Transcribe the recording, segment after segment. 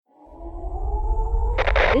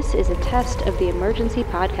This is a test of the emergency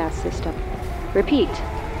podcast system. Repeat,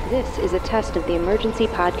 this is a test of the emergency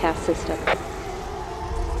podcast system.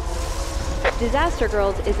 Disaster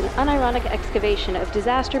Girls is an unironic excavation of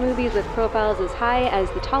disaster movies with profiles as high as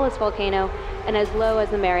the tallest volcano and as low as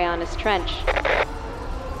the Marianas Trench.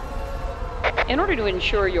 In order to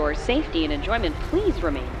ensure your safety and enjoyment, please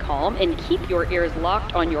remain calm and keep your ears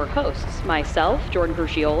locked on your hosts, myself, Jordan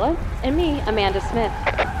Crucchiola, And me, Amanda Smith.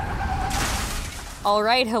 All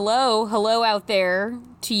right, hello out there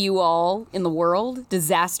to you all in the world,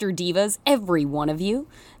 disaster divas, every one of you.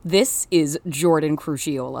 This is Jordan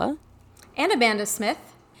Crucchiola. And Amanda Smith.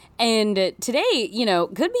 And today,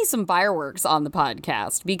 could be some fireworks on the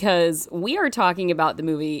podcast because we are talking about the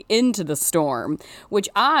movie Into the Storm, which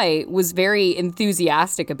I was very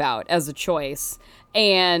enthusiastic about as a choice.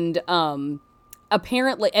 And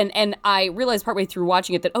apparently, and I realized partway through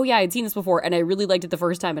watching it that, oh yeah, I'd seen this before and I really liked it the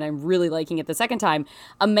first time and I'm really liking it the second time.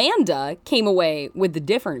 Amanda came away with a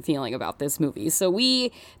different feeling about this movie. So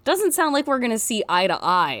doesn't sound like we're going to see eye to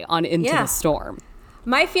eye on Into the Storm.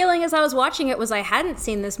 My feeling as I was watching it was I hadn't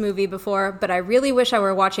seen this movie before, but I really wish I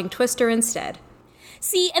were watching Twister instead.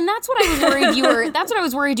 See, and that's what I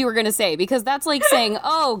was worried you were going to say, because that's like saying,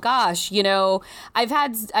 "Oh gosh, I've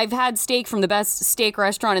had steak from the best steak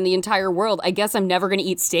restaurant in the entire world. I guess I'm never going to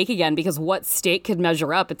eat steak again because what steak could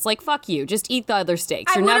measure up?" It's like, "Fuck you. Just eat the other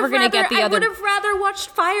steaks. You're never going to get the other." I would have rather watched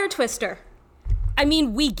Fire Twister. I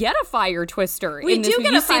mean, we get a fire twister We in this do movie.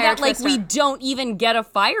 get a You say fire that twister. like we don't even get a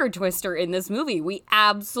fire twister in this movie. We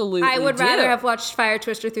absolutely I would do. rather have watched Fire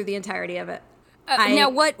Twister through the entirety of it. Now,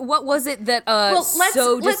 what was it that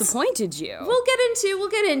disappointed you? We'll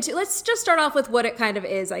get into. Let's just start off with what it kind of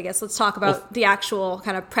is, I guess. Let's talk about the actual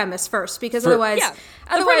kind of premise first, because otherwise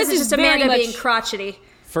it's just Amanda being crotchety.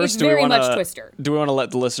 First, It's very much Twister. Do we want to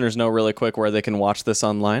let the listeners know really quick where they can watch this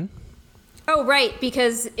online? Oh, right,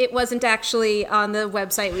 because it wasn't actually on the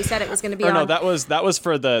website. We said it was going to be on. No, that was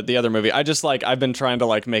for the other movie. I've been trying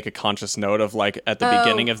to make a conscious note of at the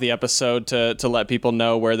beginning of the episode to let people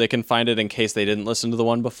know where they can find it in case they didn't listen to the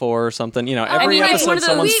one before or something. Every episode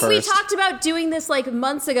someone's first. We talked about doing this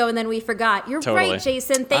months ago and then we forgot. You're Totally. right,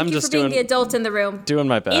 Jason. Thank you for being the adult in the room. Doing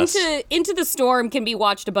my best. Into the Storm can be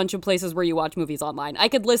watched a bunch of places where you watch movies online. I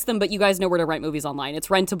could list them, but you guys know where to rent movies online. It's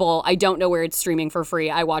rentable. I don't know where it's streaming for free.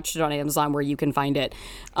 I watched it on Amazon where you can find it.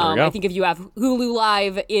 I think if you have Hulu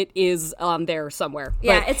Live, it is there somewhere.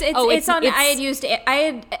 Yeah, it's on. I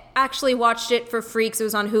had actually watched it for free because it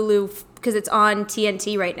was on Hulu because it's on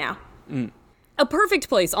TNT right now. A perfect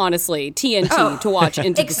place, honestly, TNT to watch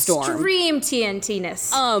Into the Storm. Extreme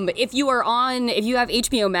TNT-ness. If you have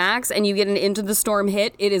HBO Max and you get an Into the Storm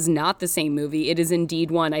hit, it is not the same movie. It is indeed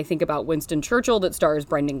one, I think, about Winston Churchill that stars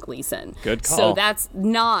Brendan Gleeson. Good call. So that's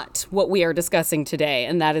not what we are discussing today,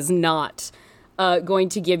 and that is not going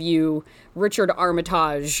to give you Richard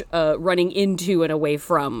Armitage running into and away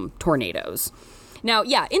from tornadoes. Now,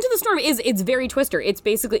 yeah, Into the Storm it's very Twister. It's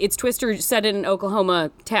Twister set in an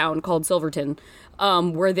Oklahoma town called Silverton,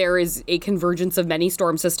 where there is a convergence of many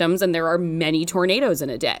storm systems and there are many tornadoes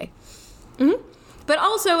in a day. Mm-hmm. But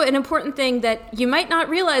also an important thing that you might not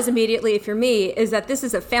realize immediately if you're me is that this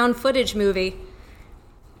is a found footage movie.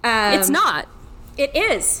 It's not. It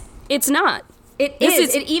is. It's not.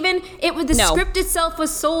 The script itself was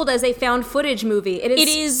sold as a found footage movie. It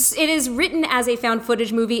is written as a found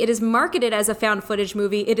footage movie. It is marketed as a found footage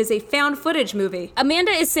movie. It is a found footage movie.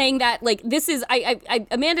 Amanda is saying that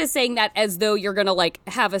Amanda is saying that as though you're gonna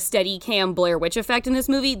have a steady cam Blair Witch effect in this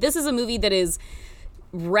movie. This is a movie that is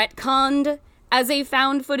retconned as a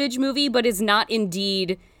found footage movie, but is not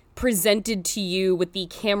indeed presented to you with the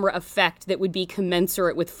camera effect that would be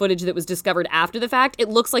commensurate with footage that was discovered after the fact. It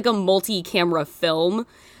looks like a multi-camera film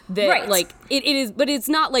that it is, but it's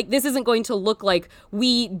not this isn't going to look like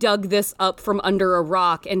we dug this up from under a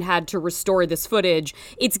rock and had to restore this footage.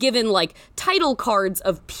 It's given title cards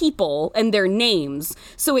of people and their names,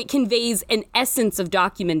 so it conveys an essence of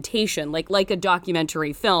documentation, like a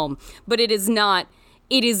documentary film, but it is not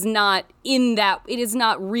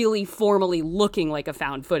really formally looking like a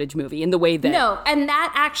found footage movie in the way that... No, and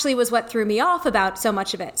that actually was what threw me off about so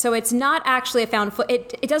much of it. So it's not actually a found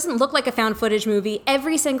it doesn't look like a found footage movie.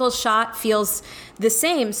 Every single shot feels the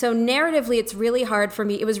same. So narratively, it was really hard for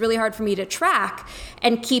me to track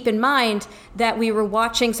and keep in mind that we were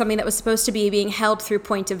watching something that was supposed to be being held through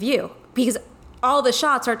point of view. Because all the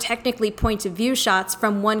shots are technically point of view shots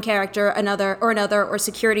from one character, another, or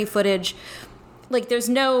security footage. There's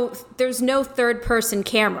no third person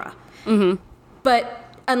camera. Mm-hmm.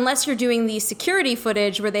 But unless you're doing the security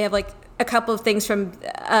footage where they have a couple of things from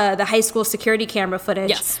the high school security camera footage.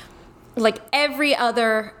 Yes. Every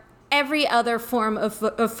other every other form of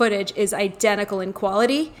footage is identical in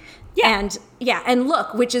quality. Yeah. And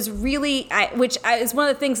look, which is really, which is one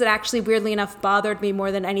of the things that actually weirdly enough bothered me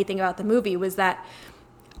more than anything about the movie, was that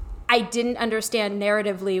I didn't understand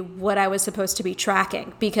narratively what I was supposed to be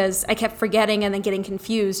tracking, because I kept forgetting and then getting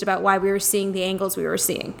confused about why we were seeing the angles we were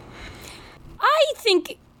seeing. I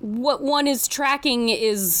think what one is tracking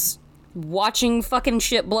is watching fucking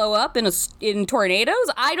shit blow up in tornadoes.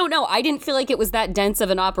 I don't know. I didn't feel like it was that dense of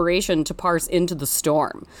an operation to parse into the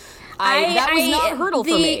storm. That was not a hurdle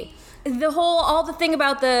for me. All the thing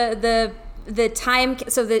about the time,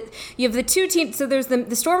 so that you have the two teams, so there's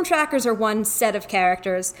the storm trackers are one set of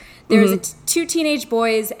characters. There's two teenage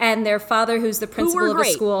boys and their father, who's the principal of the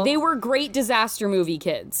school. They were great disaster movie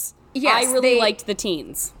kids. Yes, I really liked the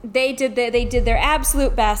teens. They did their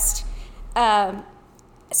absolute best.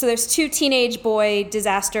 So there's two teenage boy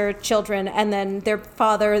disaster children, and then their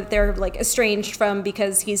father they're like estranged from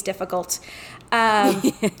because he's difficult.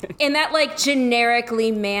 In that like generically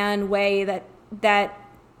man way that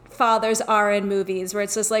fathers are in movies, where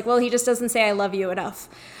it's just like, well, he just doesn't say I love you enough.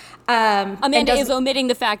 Amanda is omitting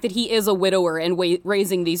the fact that he is a widower and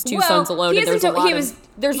raising these two sons alone, and there's a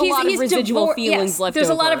lot of residual feelings left over. There's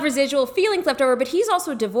a lot of residual feelings left over, but he's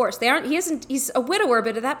also divorced. He's a widower,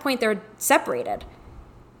 but at that point they're separated.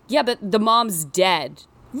 Yeah, but the mom's dead.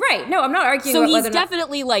 Right. No, I'm not arguing about whether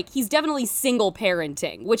he's definitely single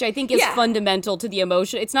parenting, which I think is fundamental to the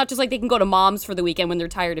emotion. It's not just like they can go to mom's for the weekend when they're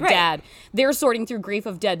tired of dad. They're sorting through grief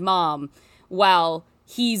of dead mom while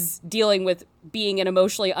he's dealing with being an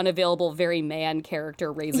emotionally unavailable, very man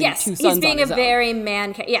character raising two sons on his own. Yes, he's being a very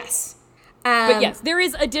man yes. But yes, there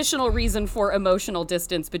is additional reason for emotional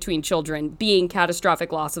distance between children being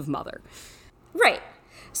catastrophic loss of mother. Right.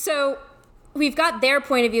 So we've got their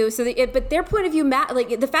point of view, but their point of view,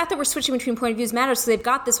 like the fact that we're switching between point of views matters. So they've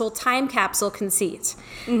got this whole time capsule conceit,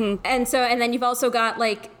 and then you've also got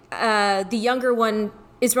like the younger one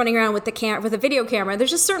is running around with with a video camera.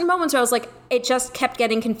 There's just certain moments where I was like, it just kept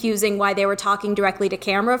getting confusing why they were talking directly to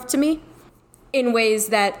camera to me, in ways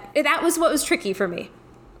that was what was tricky for me.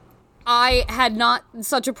 I had not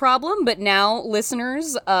such a problem, but now,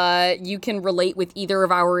 listeners, you can relate with either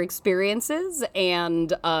of our experiences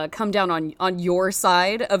and come down on your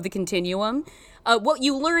side of the continuum. What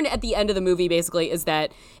you learn at the end of the movie, basically, is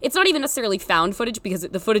that it's not even necessarily found footage, because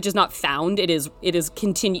the footage is not found. It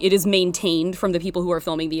is maintained from the people who are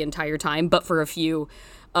filming the entire time, but for a few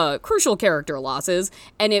crucial character losses.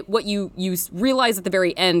 And what you realize at the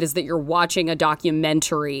very end is that you're watching a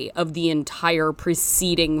documentary of the entire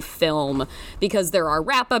preceding film, because there are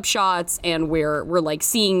wrap-up shots, and we're like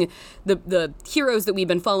seeing the heroes that we've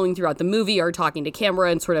been following throughout the movie are talking to camera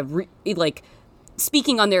and sort of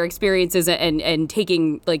speaking on their experiences and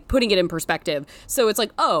taking, like, putting it in perspective. So it's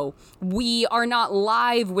like, oh, we are not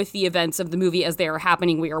live with the events of the movie as they are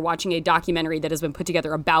happening. We are watching a documentary that has been put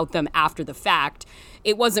together about them after the fact.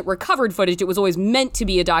 It wasn't recovered footage. It was always meant to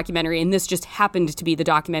be a documentary, and this just happened to be the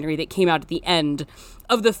documentary that came out at the end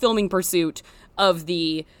of the filming pursuit of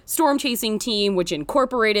the storm chasing team, which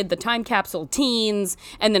incorporated the time capsule teens,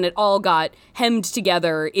 and then it all got hemmed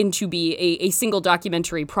together into be a single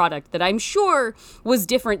documentary product that I'm sure was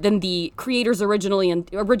different than the creator's original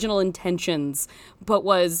intentions, but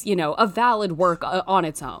was, a valid work on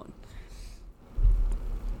its own.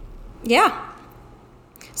 Yeah.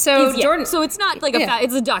 So Jordan, so it's not like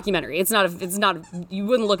it's a documentary. It's not. You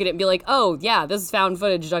wouldn't look at it and be like, oh yeah, this is found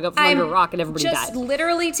footage dug up from under a rock and everybody died. Just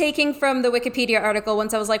literally taking from the Wikipedia article.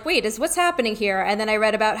 Once I was like, wait, what's happening here? And then I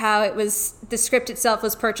read about how the script itself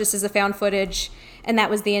was purchased as a found footage, and that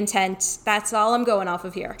was the intent. That's all I'm going off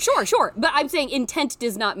of here. Sure. But I'm saying intent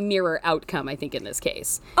does not mirror outcome, I think, in this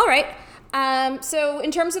case. All right. So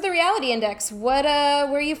in terms of the reality index, where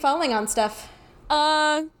are you falling on stuff?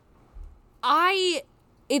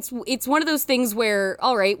 It's one of those things where,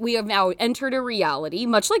 all right, we have now entered a reality,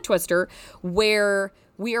 much like Twister, where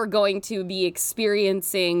we are going to be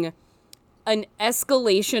experiencing an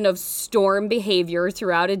escalation of storm behavior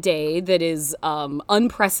throughout a day that is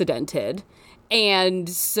unprecedented. And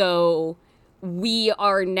so we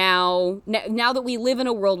are now that we live in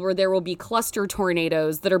a world where there will be cluster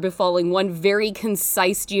tornadoes that are befalling one very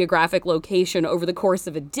concise geographic location over the course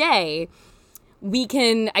of a day, we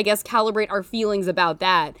can, I guess, calibrate our feelings about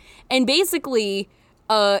that. And basically,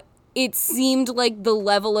 it seemed like the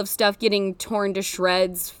level of stuff getting torn to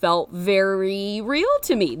shreds felt very real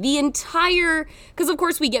to me. The entire, because of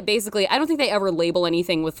course we get basically, I don't think they ever label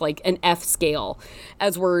anything with like an F scale,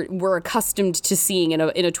 as we're accustomed to seeing in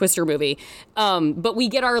a Twister movie. But we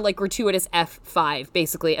get our like gratuitous F5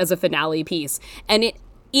 basically as a finale piece, and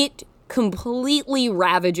it completely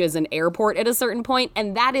ravages an airport at a certain point,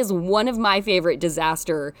 and that is one of my favorite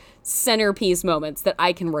disaster centerpiece moments that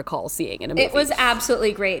I can recall seeing in a movie. It was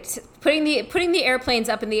absolutely great. Putting the airplanes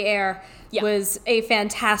up in the air was a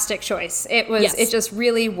fantastic choice. It was it just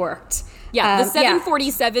really worked. Yeah, the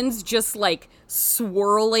 747s just like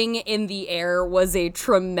swirling in the air was a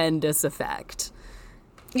tremendous effect.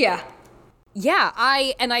 Yeah. Yeah,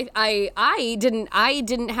 I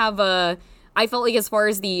didn't have a, I felt like as far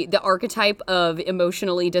as the archetype of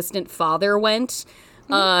emotionally distant father went,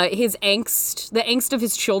 his angst, the angst of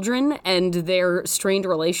his children and their strained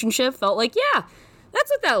relationship felt like, yeah, that's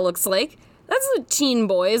what that looks like. That's the teen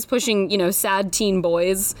boys pushing, sad teen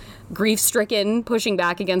boys, grief-stricken, pushing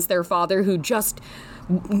back against their father who just,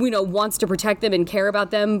 wants to protect them and care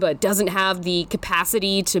about them, but doesn't have the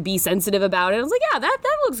capacity to be sensitive about it. I was like, yeah, that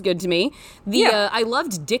looks good to me. I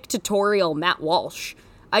loved dictatorial Matt Walsh.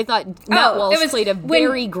 I thought Matt Walsh played a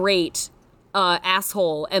very great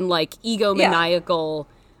asshole and like egomaniacal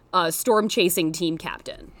storm-chasing team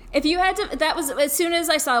captain. If you had to, that was, as soon as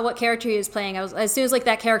I saw what character he was playing, as soon as like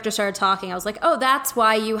that character started talking, I was like, oh, that's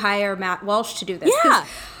why you hire Matt Walsh to do this. Yeah.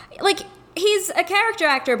 Like, he's a character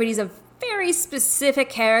actor, but he's a very specific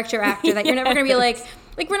character actor that you're never going to be like,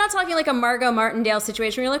 we're not talking like a Margot Martindale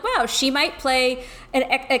situation where you're like, wow, she might play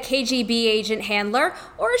a KGB agent handler,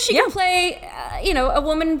 or she can play, a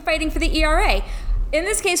woman fighting for the ERA. In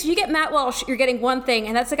this case, if you get Matt Walsh, you're getting one thing,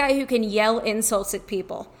 and that's a guy who can yell insults at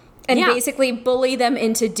people. And basically bully them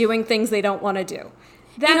into doing things they don't want to do.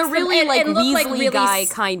 That's in a really Weasley guy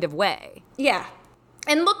kind of way. Yeah.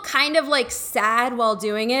 And look kind of like sad while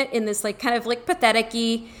doing it in this like kind of like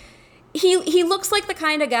pathetic-y. He looks like the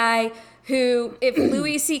kind of guy who, if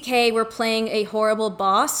Louis C.K. were playing a horrible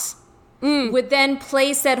boss, would then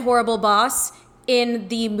play said horrible boss in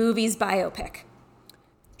the movie's biopic.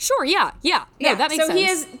 Sure, yeah. No, that makes sense.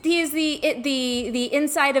 So he is the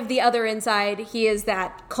inside of the other inside. He is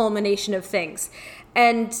that culmination of things.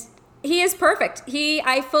 And he is perfect.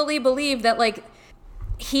 I fully believe that like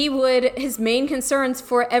his main concerns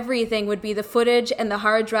for everything would be the footage and the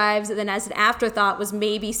hard drives, and then as an afterthought was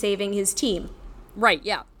maybe saving his team. Right,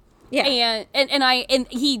 yeah. Yeah. And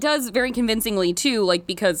he does very convincingly too, like,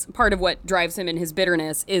 because part of what drives him in his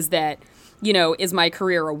bitterness is that, is my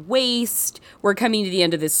career a waste? We're coming to the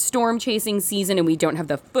end of this storm chasing season and we don't have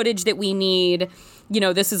the footage that we need.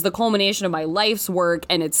 This is the culmination of my life's work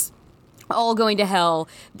and it's all going to hell.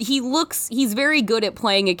 He's very good at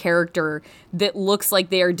playing a character that looks like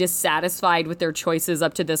they are dissatisfied with their choices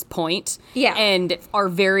up to this point. Yeah. And are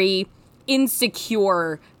very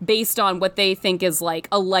insecure based on what they think is like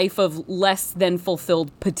a life of less than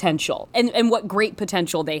fulfilled potential and what great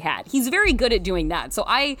potential they had. He's very good at doing that. So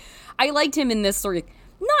I liked him in this sort of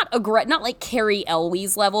not like Carrie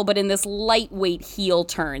Elwes level, but in this lightweight heel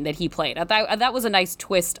turn that he played. That was a nice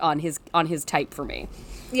twist on his type for me.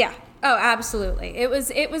 Yeah. Oh, absolutely. It was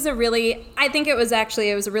a really, I think it was that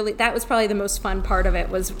was probably the most fun part of it,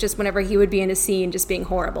 was just whenever he would be in a scene just being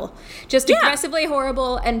horrible. Just aggressively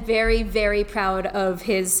horrible and very, very proud of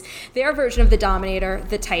their version of the Dominator,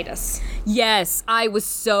 the Titus. Yes, I was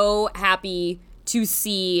so happy to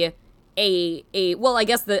see well, I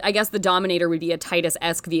guess the Dominator would be a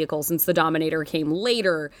Titus-esque vehicle since the Dominator came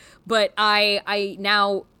later, but I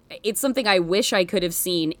now, it's something I wish I could have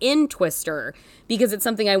seen in Twister, because it's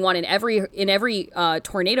something I want in every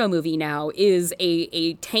tornado movie now, is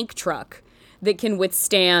a tank truck that can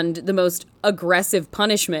withstand the most aggressive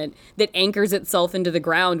punishment, that anchors itself into the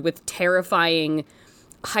ground with terrifying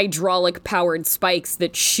hydraulic powered spikes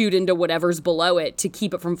that shoot into whatever's below it to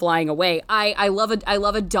keep it from flying away. I love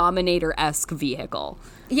a Dominator-esque vehicle.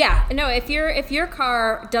 Yeah, no, if your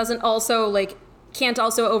car doesn't also like can't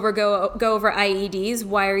also go over IEDs,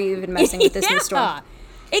 why are you even messing with this in the storm?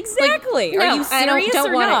 Exactly. Like, are you serious? I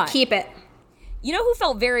don't want not? it. Keep it. You know who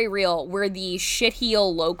felt very real were the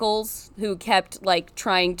shitheel locals who kept like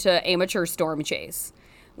trying to amateur storm chase.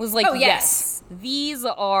 Was like, yes, these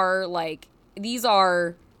are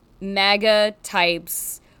MAGA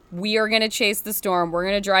types. We are going to chase the storm. We're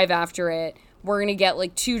going to drive after it. We're going to get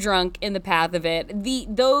like too drunk in the path of it.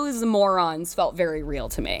 Those morons felt very real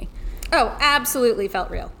to me. Oh, absolutely felt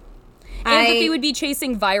real. And that they would be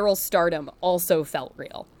chasing viral stardom also felt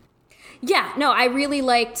real. Yeah, no, I really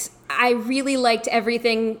liked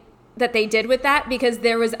everything that they did with that, because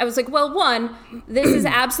I was like, well, one, this is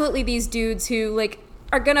absolutely these dudes who like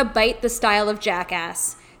are gonna bite the style of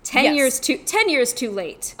Jackass 10 years too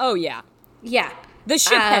late. Oh yeah. Yeah. The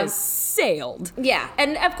ship has sailed. Yeah.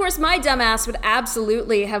 And of course my dumbass would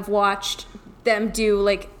absolutely have watched them do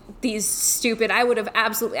like these stupid, I would have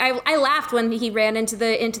absolutely, I laughed when he ran into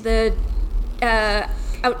the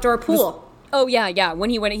outdoor pool. Oh yeah. When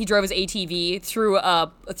he drove his ATV through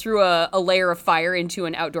a layer of fire into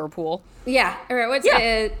an outdoor pool. Yeah, or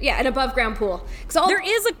an above ground pool.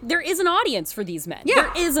 There is an audience for these men.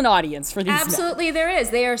 Yeah. There is an audience for these men. Absolutely, there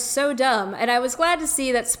is. They are so dumb, and I was glad to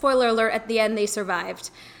see that. Spoiler alert: at the end, they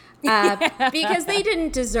survived because they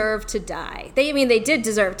didn't deserve to die. They did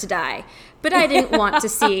deserve to die, but I didn't want to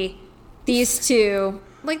see these two.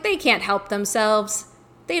 Like, they can't help themselves.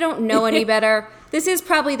 They don't know any better. This is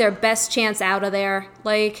probably their best chance out of there.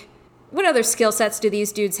 Like, what other skill sets do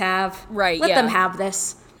these dudes have? Right, Let them have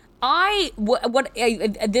this.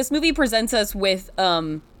 This movie presents us with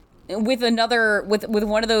one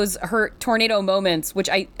of those tornado moments, which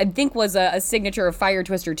I think was a signature of Fire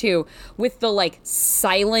Twister 2, with the like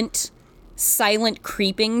silent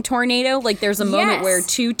creeping tornado. Like, there's a moment where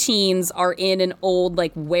two teens are in an old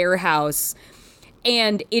like warehouse,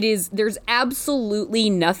 and there's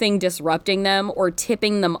absolutely nothing disrupting them or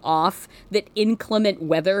tipping them off that inclement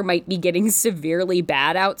weather might be getting severely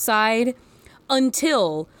bad outside,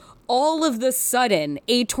 until all of the sudden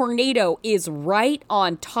a tornado is right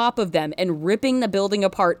on top of them and ripping the building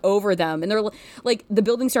apart over them. And they're like, the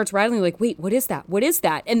building starts rattling, like, wait, what is that? What is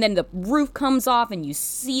that? And then the roof comes off and you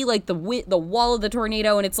see like the wall of the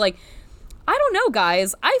tornado, and it's like, I don't know,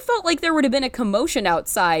 guys. I felt like there would have been a commotion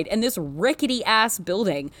outside, and this rickety-ass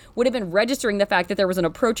building would have been registering the fact that there was an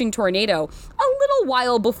approaching tornado a little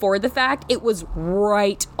while before the fact. It was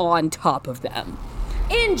right on top of them.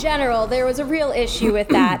 In general, there was a real issue with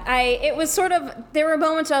that. There were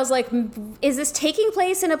moments where I was like, is this taking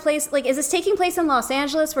place in Los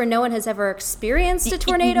Angeles where no one has ever experienced a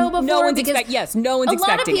tornado before? No one's expecting it. A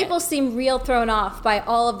lot of people seem real thrown off by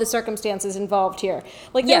all of the circumstances involved here.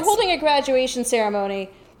 Like, they're holding a graduation ceremony.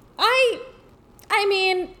 I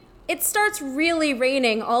mean, it starts really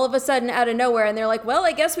raining all of a sudden out of nowhere, and they're like, well,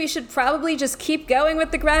 I guess we should probably just keep going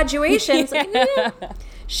with the graduation. It's like,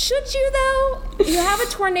 should you, though? You have a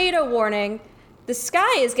tornado warning. The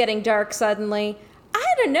sky is getting dark suddenly. I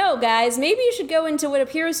don't know, guys. Maybe you should go into what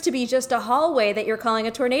appears to be just a hallway that you're calling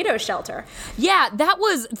a tornado shelter. Yeah, that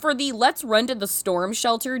was, for the let's run to the storm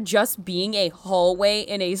shelter just being a hallway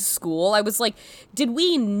in a school. I was like, did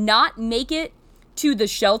we not make it to the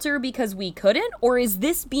shelter because we couldn't? Or is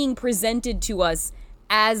this being presented to us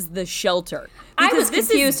as the shelter? Because I was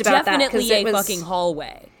confused about that. Definitely a fucking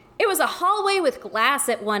hallway. It was a hallway with glass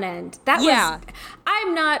at one end.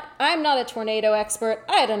 I'm not a tornado expert.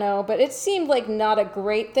 I don't know, but it seemed like not a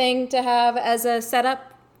great thing to have as a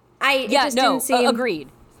setup. Didn't seem agreed.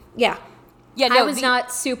 Yeah. Yeah, no, I was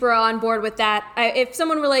not super on board with that. If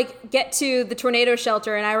someone were like, get to the tornado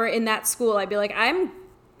shelter, and I were in that school, I'd be like, I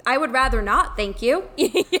would rather not, thank you.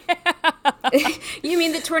 You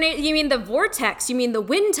mean the tornado? You mean the vortex? You mean the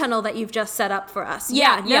wind tunnel that you've just set up for us?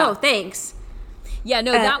 No, thanks. Yeah,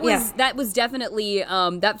 no, that was definitely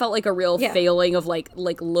that felt like a real failing of like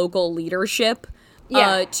local leadership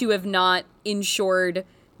to have not ensured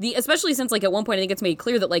especially since like at one point I think it's made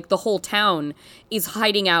clear that like the whole town is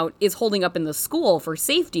holding up in the school for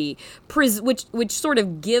safety, which sort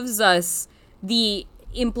of gives us the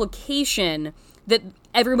implication that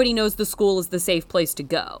everybody knows the school is the safe place to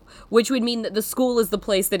go, which would mean that the school is the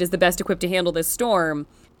place that is the best equipped to handle this storm.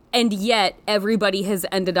 And yet, everybody has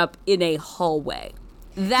ended up in a hallway.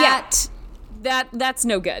 That's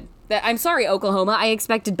no good. I'm sorry, Oklahoma. I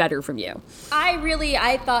expected better from you.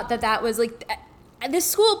 I thought that was like, this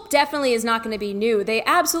school definitely is not going to be new. They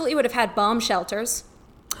absolutely would have had bomb shelters.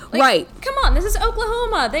 Like, right. Come on, this is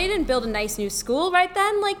Oklahoma. They didn't build a nice new school right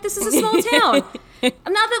then. Like, this is a small town. Not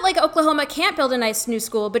that like Oklahoma can't build a nice new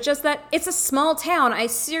school, but just that it's a small town. I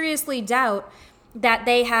seriously doubt that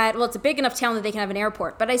they had, well, it's a big enough town that they can have an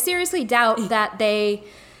airport, but I seriously doubt that they,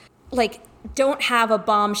 like, don't have a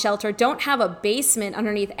bomb shelter, don't have a basement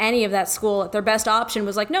underneath any of that school. Their best option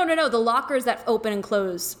was like, no, the lockers that open and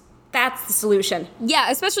close. That's the solution.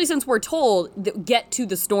 Yeah, especially since we're told, get to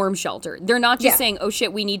the storm shelter. They're not just saying, oh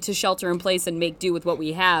shit, we need to shelter in place and make do with what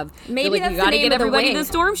we have. Maybe that's the name of the wing. We gotta get everybody to the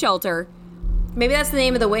storm shelter. Maybe that's the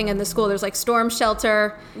name of the wing in the school. There's like storm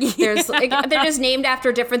shelter. There's like, they're just named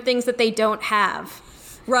after different things that they don't have.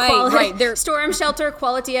 Right. They're storm shelter,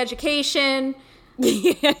 quality education,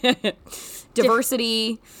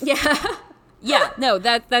 diversity. Yeah. No,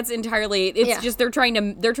 that's entirely. It's just they're trying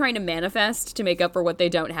to manifest to make up for what they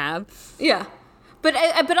don't have. Yeah. But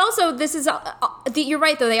also this is you're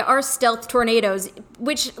right though, they are stealth tornadoes,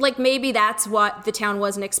 which like maybe that's what the town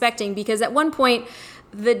wasn't expecting, because at one point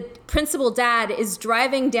the principal dad is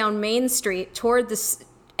driving down Main Street toward this,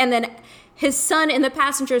 and then his son in the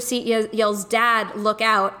passenger seat yells, "Dad, look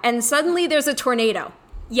out!" And suddenly there's a tornado.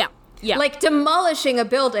 Yeah. Like demolishing a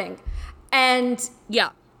building. And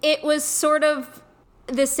it was sort of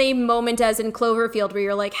the same moment as in Cloverfield, where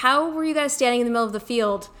you're like, how were you guys standing in the middle of the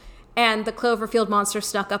field and the Cloverfield monster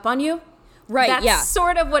snuck up on you? Right, That's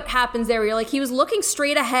sort of what happens there, where you're like, he was looking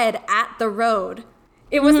straight ahead at the road.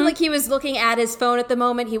 It wasn't like he was looking at his phone at the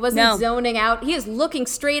moment. He wasn't zoning out. He is looking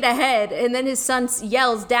straight ahead, and then his son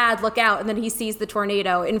yells, "Dad, look out!" And then he sees the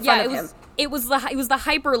tornado in front of him. It was the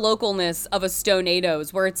hyper localness of a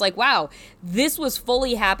Stonados, where it's like, wow, this was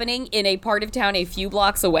fully happening in a part of town a few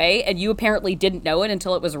blocks away, and you apparently didn't know it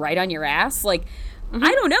until it was right on your ass. Like,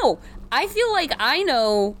 I don't know. I feel like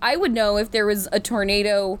I would know if there was a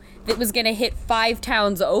tornado that was going to hit 5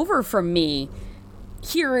 towns over from me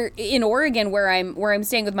here in Oregon, where I'm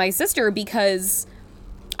staying with my sister, because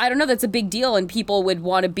I don't know, that's a big deal, and people would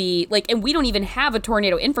want to be like, and we don't even have a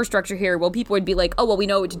tornado infrastructure here. Well, people would be like, oh, well, we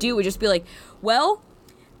know what to do. We'd just be like, well,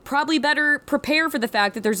 probably better prepare for the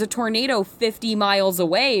fact that there's a tornado 50 miles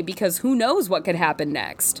away, because who knows what could happen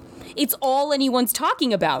next. It's all anyone's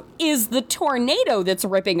talking about is the tornado that's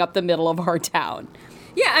ripping up the middle of our town.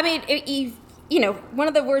 Yeah, I mean, you know, one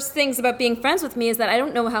of the worst things about being friends with me is that I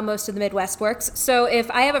don't know how most of the Midwest works. So if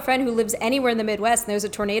I have a friend who lives anywhere in the Midwest and there's a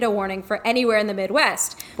tornado warning for anywhere in the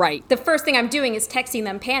Midwest, right, the first thing I'm doing is texting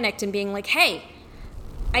them panicked and being like, hey,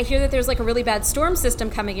 I hear that there's like a really bad storm system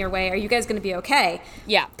coming your way. Are you guys going to be okay?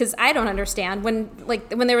 Yeah. Because I don't understand. When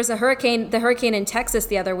there was the hurricane in Texas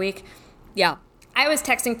the other week. Yeah. I was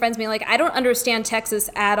texting friends being like, I don't understand Texas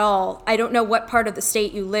at all. I don't know what part of the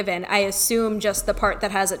state you live in. I assume just the part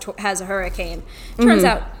that has a hurricane. Turns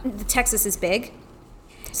out Texas is big.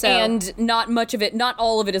 So, and not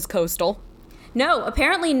all of it is coastal. No,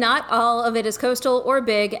 apparently not all of it is coastal or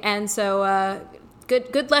big, and so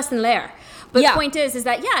good lesson there. But the point is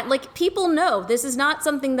that, like, people know this is not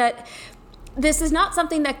something that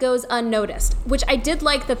goes unnoticed, which I did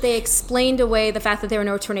like that they explained away the fact that there were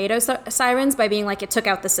no tornado sirens by being like, it took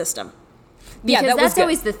out the system. Because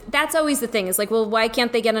that's always the thing. Is like, well, why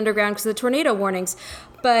can't they get underground because of the tornado warnings?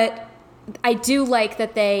 But I do like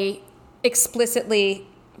that they explicitly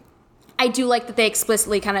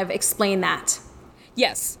kind of explain that.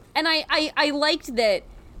 Yes. And I liked that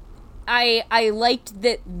I liked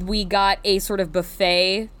that we got a sort of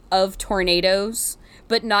buffet of tornadoes,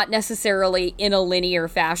 but not necessarily in a linear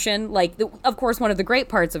fashion. Like, of course, one of the great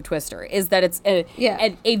parts of Twister is that it's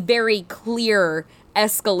a very clear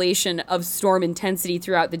escalation of storm intensity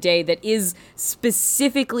throughout the day that is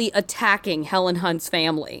specifically attacking Helen Hunt's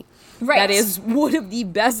family. Right. That is one of the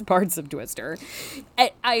best parts of Twister.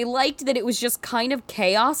 I liked that it was just kind of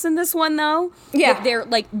chaos in this one, though. Yeah. That they're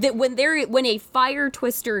like that when a fire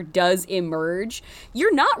twister does emerge,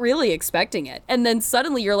 you're not really expecting it, and then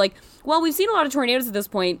suddenly you're like, well, we've seen a lot of tornadoes at this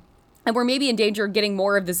point, and we're maybe in danger of getting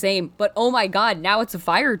more of the same. But oh my God, now it's a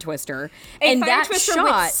fire twister, and fire twister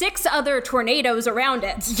with 6 other tornadoes around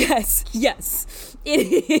it. Yes,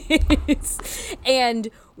 it is, and.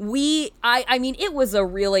 I mean, it was a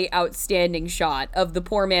really outstanding shot of the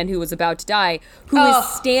poor man who was about to die, who is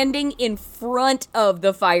standing in front of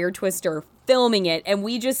the fire twister, filming it, and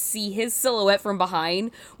we just see his silhouette from behind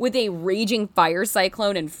with a raging fire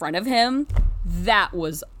cyclone in front of him. That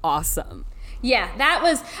was awesome. Yeah, that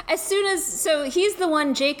was, so he's the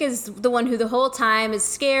one, Jake is the one who the whole time is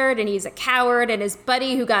scared, and he's a coward, and his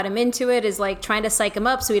buddy who got him into it is like trying to psych him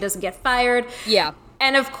up so he doesn't get fired. Yeah.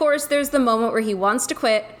 And of course, there's the moment where he wants to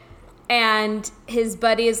quit, and his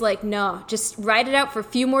buddy is like, no, just ride it out for a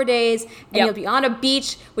few more days, and you'll be on a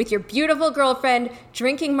beach with your beautiful girlfriend,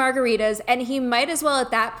 drinking margaritas, and he might as well at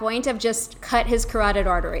that point have just cut his carotid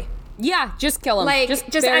artery. Yeah, just kill him. Like, just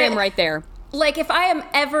bury him right there. Like, if I am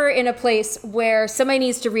ever in a place where somebody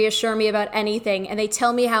needs to reassure me about anything, and they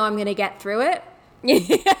tell me how I'm going to get through it,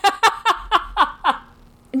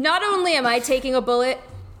 not only am I taking a bullet,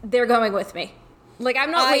 they're going with me. Like,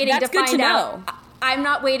 I'm not waiting to find out. I'm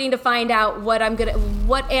not waiting to find out what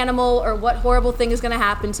animal or what horrible thing is going to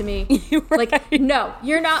happen to me. Right. Like, no,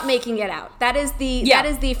 you're not making it out. That is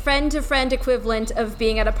the friend to friend equivalent of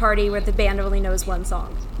being at a party where the band only knows one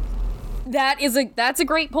song. That's a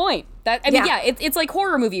great point. It's like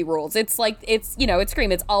horror movie rules. It's like, it's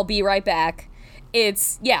Scream. It's I'll be right back.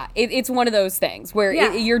 It's one of those things where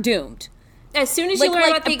you're doomed. As soon as you learn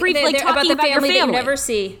about the family that you never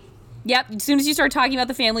see. Yep. As soon as you start talking about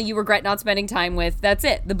the family you regret not spending time with, that's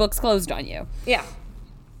it. The book's closed on you. Yeah.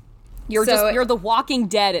 You're the Walking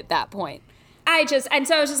Dead at that point. So I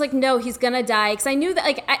was just like, no, he's gonna die, because I knew that.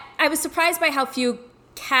 Like, I was surprised by how few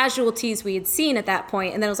casualties we had seen at that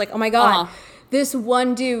point, and then I was like, oh my God, this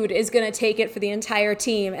one dude is gonna take it for the entire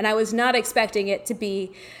team, and I was not expecting it to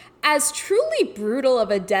be as truly brutal of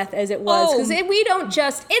a death as it was, because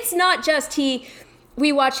it's not just he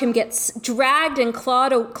We watch him get dragged and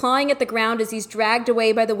clawing at the ground as he's dragged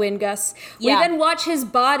away by the wind gusts. Yeah. We then watch his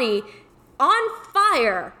body on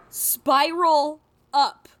fire. Spiral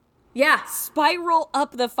up. Yeah. Spiral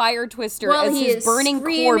up the fire twister Well, as he his is burning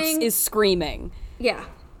corpse screaming. is screaming. Yeah.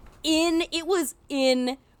 It was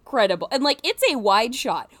incredible. And like, it's a wide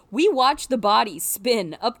shot. We watch the body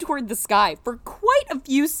spin up toward the sky for quite a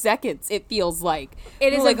few seconds, it feels like.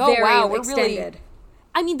 It is we're like, a very oh wow, we're extended. really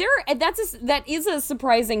I mean, that is a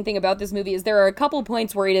surprising thing about this movie is there are a couple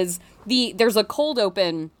points where there's a cold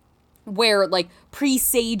open where, like,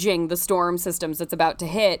 presaging the storm systems that's about to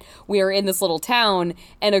hit, we are in this little town,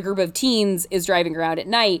 and a group of teens is driving around at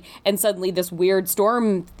night, and suddenly this weird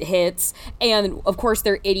storm hits, and, of course,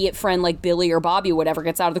 their idiot friend, like Billy or Bobby or whatever,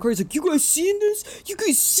 gets out of the car. He's like, you guys seen this? You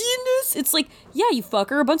guys seen this? It's like, yeah, you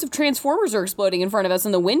fucker, a bunch of Transformers are exploding in front of us,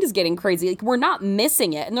 and the wind is getting crazy. Like, we're not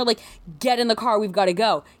missing it. And they're like, get in the car, we've got to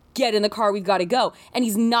go. Get in the car, we've got to go. And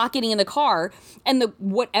he's not getting in the car, and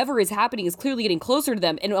whatever is happening is clearly getting closer to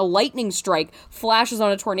them, and a lightning strike flashes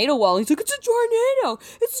on a tornado wall, and he's like, it's a tornado!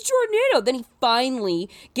 It's a tornado! Then he finally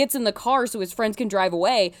gets in the car so his friends can drive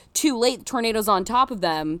away. Too late, the tornado's on top of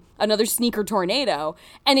them, another sneaker tornado,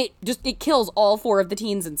 and it kills all 4 of the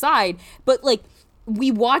teens inside. But, like,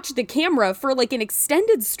 we watch the camera for like an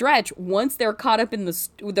extended stretch once they're caught up in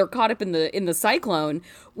the cyclone.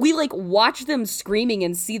 We like watch them screaming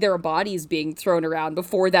and see their bodies being thrown around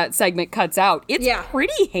before that segment cuts out. It's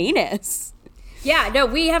pretty heinous. Yeah, no,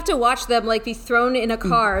 we have to watch them like be thrown in a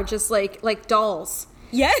car just like dolls.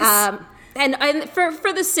 Yes. And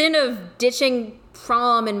for the sin of ditching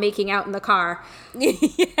prom and making out in the car. Yeah.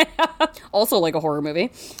 Also like a horror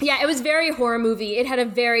movie. Yeah, it was very horror movie. It had a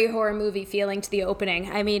very horror movie feeling to the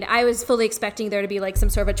opening. I mean, I was fully expecting there to be like some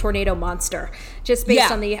sort of a tornado monster, just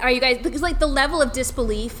based on because like the level of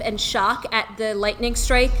disbelief and shock at the lightning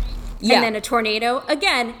strike and then a tornado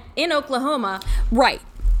again in Oklahoma. Right.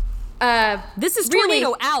 This is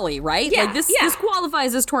Tornado Alley, right? Yeah, like this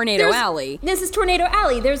qualifies as Tornado Alley. This is Tornado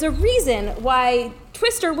Alley. There's a reason why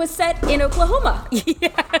Twister was set in Oklahoma.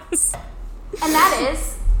 Yes. And that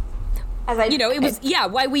is,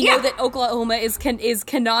 why we know that Oklahoma is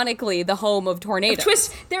canonically the home of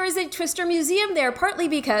tornadoes. There is a Twister museum there, partly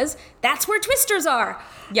because that's where Twisters are.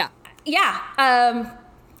 Yeah. Yeah.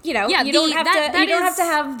 You don't have to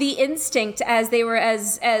have the instinct as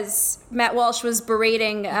Matt Walsh was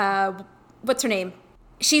berating what's her name?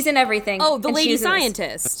 She's in everything. Oh, the lady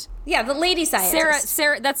scientist. Yeah, the lady scientist.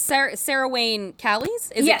 Sarah Wayne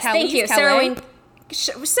Callies? Is yes, it Callies? Thank you. Sarah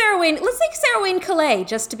Wayne. Let's take Sarah Wayne Calais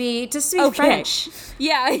just to be French.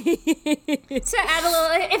 Yeah. To add a little,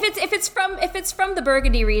 if it's from the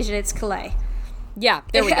Burgundy region, it's Calais. Yeah.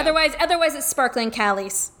 There we go. Otherwise it's sparkling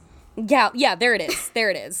Callies. Yeah. There it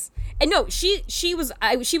is. And no, she was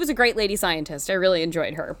a great lady scientist. I really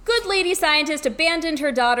enjoyed her. Good lady scientist abandoned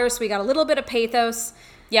her daughter, so we got a little bit of pathos.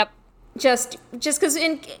 Yep. Just because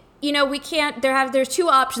we can't. There's 2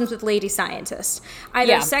 options with lady scientists: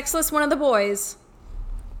 either sexless one of the boys,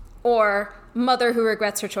 or mother who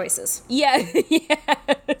regrets her choices. Yeah,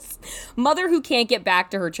 yes. Mother who can't get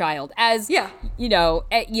back to her child. At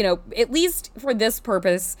least for this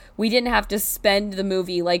purpose, we didn't have to spend the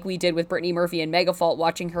movie like we did with Brittany Murphy and Megafault,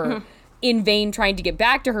 watching her in vain trying to get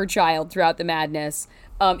back to her child throughout the madness,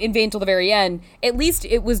 in vain till the very end. At least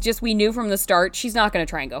it was just, we knew from the start, she's not going to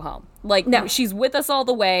try and go home. Like, no. She's with us all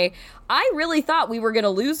the way. I really thought we were going to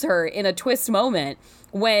lose her in a twist moment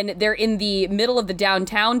when they're in the middle of the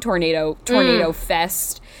downtown tornado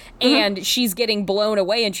fest, and she's getting blown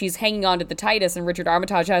away and she's hanging on to the Titus and Richard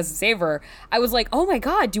Armitage has to save her. I was like, oh my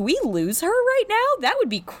God, do we lose her right now? That would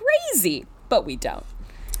be crazy. But we don't.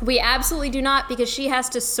 We absolutely do not, because she has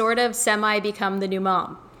to sort of semi-become the new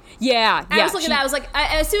mom. Yeah. I was looking at that, I was like,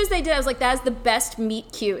 as soon as they did, I was like, that's the best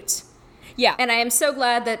meet cute. Yeah. And I am so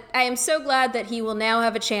glad that he will now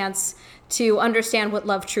have a chance to understand what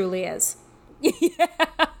love truly is. Yeah.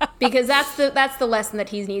 Because that's the lesson that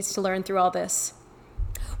he needs to learn through all this.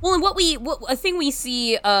 Well, and a thing we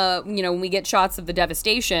see, when we get shots of the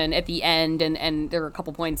devastation at the end, and there are a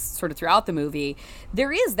couple points sort of throughout the movie,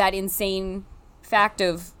 there is that insane fact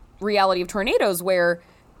of reality of tornadoes where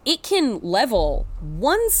it can level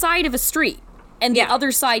one side of a street and the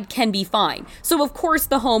other side can be fine. So of course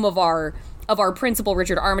the home of our principal,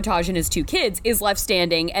 Richard Armitage, and his 2 kids is left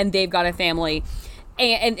standing, and they've got a family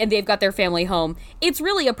and they've got their family home. It's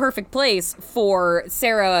really a perfect place for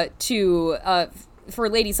Sarah for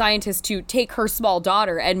Lady Scientist to take her small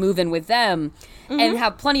daughter and move in with them and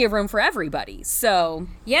have plenty of room for everybody. So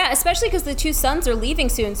yeah, especially because the 2 sons are leaving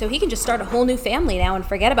soon, so he can just start a whole new family now and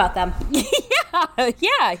forget about them.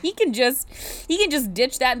 Yeah, he can just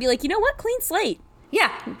ditch that and be like, you know what, clean slate. Yeah,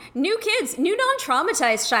 new kids, new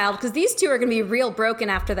non-traumatized child, because these two are going to be real broken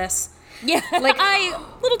after this. Yeah, like a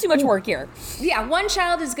little too much work here. Yeah, one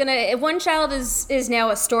child is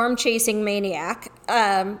now a storm chasing maniac.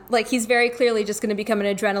 Like he's very clearly just going to become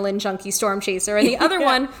an adrenaline junkie storm chaser, and the other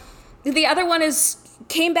one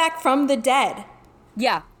came back from the dead.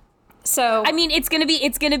 Yeah. So I mean, it's gonna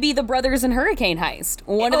be the brothers in Hurricane Heist.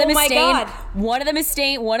 One of them is Stain, one of them is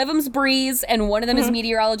Stain, one of them's Breeze, and one of them is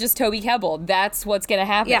meteorologist Toby Kebbell. That's what's gonna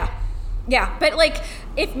happen. Yeah, but like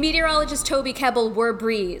if meteorologist Toby Kebbell were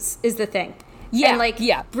Breeze is the thing. Yeah,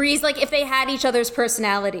 and Breeze, like if they had each other's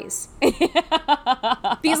personalities.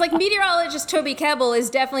 Because like meteorologist Toby Kebbell is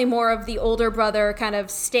definitely more of the older brother, kind of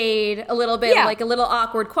stayed a little bit like a little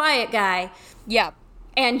awkward, quiet guy. Yeah.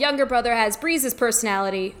 And younger brother has Breeze's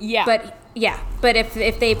personality. Yeah. But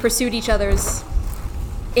if they pursued each other's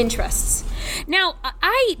interests. Now,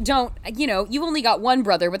 I don't, you only got one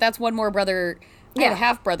brother, but that's one more brother. I have a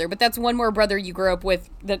half brother, but that's one more brother you grew up with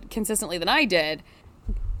consistently than I did.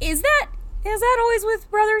 Is that always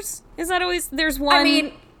with brothers? Is that always, there's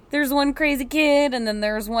one crazy kid and then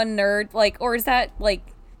there's one nerd, like, or is that like,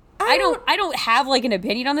 I don't have like an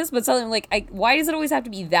opinion on this, but something like, why does it always have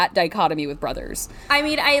to be that dichotomy with brothers? I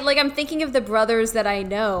mean, I'm thinking of the brothers that I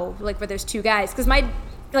know, like where there's two guys, because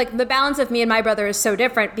the balance of me and my brother is so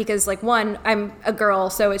different because like one, I'm a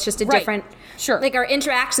girl, so it's just a different, sure. Like our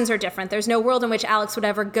interactions are different. There's no world in which Alex would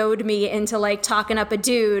ever goad me into like talking up a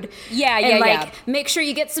dude. Make sure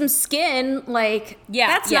you get some skin. Like,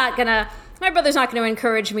 not gonna. My brother's not gonna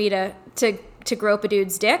encourage me to grope a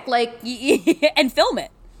dude's dick. Like, and film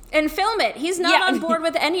it. He's not on board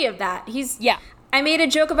with any of that. I made a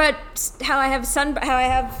joke about how I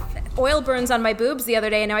have oil burns on my boobs the other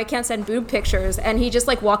day, and now I can't send boob pictures. And he just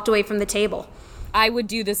like walked away from the table. I would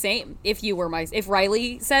do the same if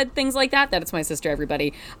Riley said things like that. That's my sister,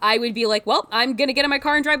 everybody. I would be like, well, I'm gonna get in my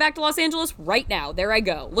car and drive back to Los Angeles right now. There I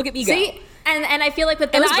go. Look at me go. See, and I feel like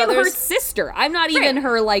with those brothers, I'm her sister. I'm not even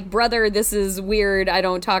her like brother. This is weird. I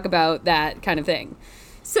don't talk about that kind of thing.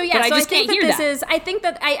 So yeah, I think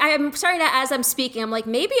that I'm starting to, as I'm speaking, I'm like,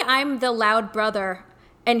 maybe I'm the loud brother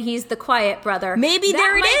and he's the quiet brother. Maybe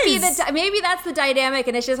maybe that's the dynamic,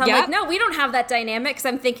 and it's just, I'm like, no, we don't have that dynamic, because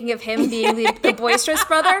I'm thinking of him being the boisterous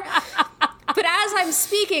brother. But as I'm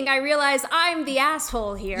speaking, I realize I'm the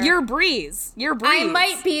asshole here. You're Breeze. I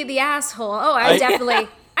might be the asshole. Oh, I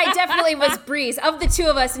definitely was Breeze. Of the two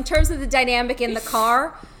of us, in terms of the dynamic in the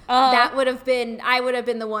car, I would have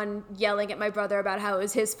been the one yelling at my brother about how it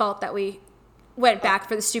was his fault that we went back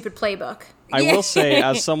for the stupid playbook. I will say,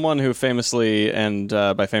 as someone who famously, and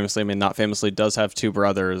by famously I mean not famously, does have two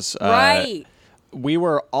brothers. Right.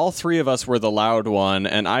 All three of us were the loud one,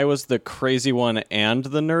 and I was the crazy one and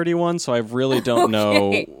the nerdy one, so I really don't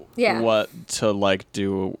know what to like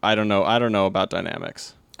do. I don't know about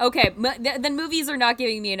dynamics. Okay, then movies are not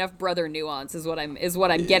giving me enough brother nuance, is what I'm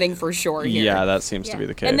getting for sure here. Yeah, that seems to be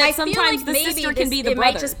the case. And then sometimes the sister can be the brother.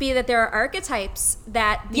 It might just be that there are archetypes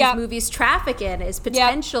that these movies traffic in. Is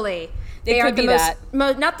potentially they are the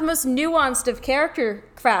not the most nuanced of character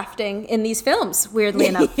crafting in these films. Weirdly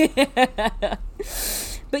enough. But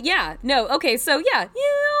okay, so all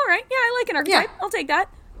right, I like an archetype. I'll take that.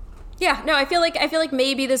 Yeah, no, I feel like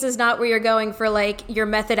maybe this is not where you're going for like your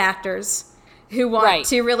method actors who want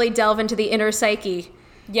to really delve into the inner psyche.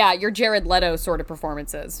 Yeah, your Jared Leto sort of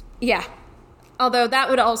performances. Yeah. Although that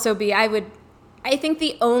would also be, I think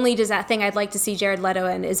the only thing I'd like to see Jared Leto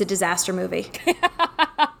in is a disaster movie.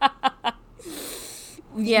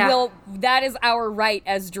 Yeah. Well, that is our right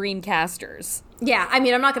as Dreamcasters. Yeah, I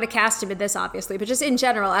mean, I'm not going to cast him in this, obviously, but just in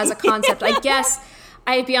general, as a concept, I guess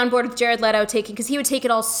I'd be on board with Jared Leto because he would take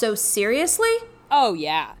it all so seriously. Oh,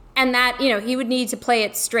 yeah. And that, he would need to play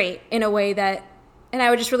it straight in a way that, and I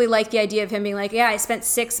would just really like the idea of him being like, I spent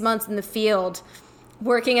 6 months in the field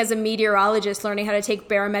working as a meteorologist, learning how to take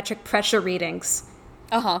barometric pressure readings.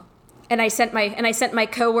 Uh-huh. And I sent my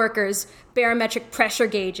coworkers barometric pressure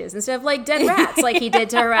gauges instead of like dead rats like he did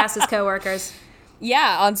to harass his coworkers.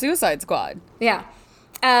 Yeah, on Suicide Squad. Yeah.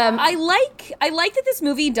 I like that this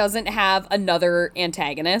movie doesn't have another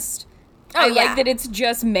antagonist. I like that it's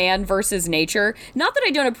just man versus nature. Not that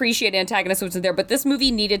I don't appreciate antagonists which is there, but this movie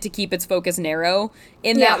needed to keep its focus narrow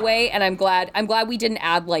in that way, and I'm glad we didn't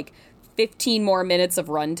add like 15 more minutes of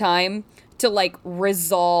runtime to like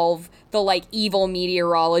resolve the like evil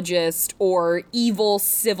meteorologist or evil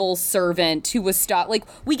civil servant who was stopped. Like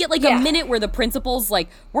we get like a minute where the principal's like,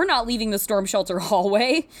 we're not leaving the storm shelter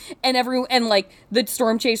hallway, and like the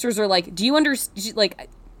storm chasers are like, do you understand? Like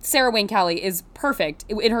Sarah Wayne Callie is perfect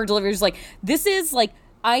in her delivery. She's like, this is like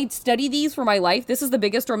I study these for my life. This is the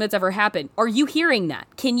biggest storm that's ever happened. Are you hearing that?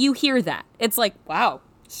 Can you hear that? It's like, wow,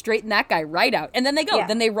 straighten that guy right out. And then they go. Yeah.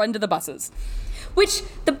 Then they run to the buses. Which,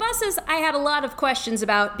 the buses, I had a lot of questions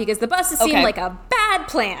about because the buses seemed like a bad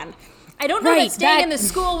plan. I don't know that staying in the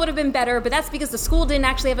school would have been better, but that's because the school didn't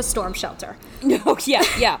actually have a storm shelter. No,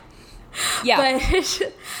 yeah.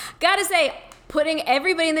 But, gotta say, putting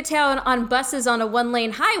everybody in the town on buses on a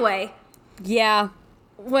one-lane highway... Yeah.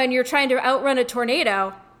 When you're trying to outrun a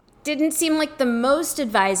tornado, didn't seem like the most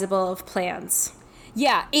advisable of plans.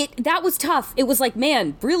 Yeah, that was tough. It was like,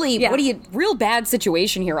 man, really, real bad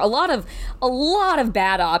situation here. A lot of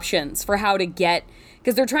bad options for how to get,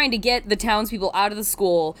 because they're trying to get the townspeople out of the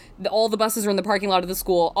school. All the buses are in the parking lot of the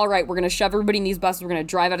school. All right, we're going to shove everybody in these buses. We're going to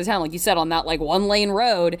drive out of town, like you said, on that like one-lane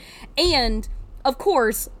road. And of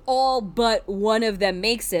course, all but one of them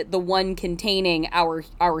makes it, the one containing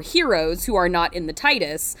our heroes who are not in the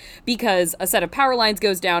Titus, because a set of power lines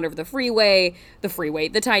goes down over the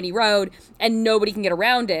tiny road, and nobody can get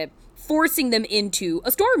around it, forcing them into a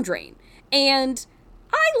storm drain. And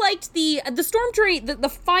I liked the storm drain, the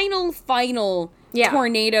final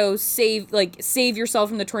tornado save yourself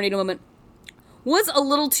from the tornado moment was a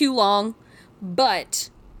little too long, but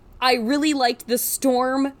I really liked the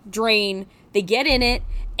storm drain. They get in it,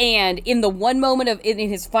 and in the one moment of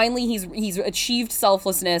he's achieved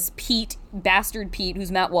selflessness. Bastard Pete, who's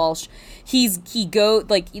Matt Walsh,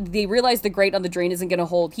 they realize the grate on the drain isn't going to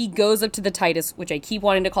hold. He goes up to the Titus, which I keep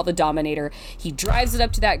wanting to call the Dominator. He drives it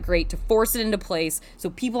up to that grate to force it into place so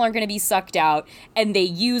people aren't going to be sucked out, and they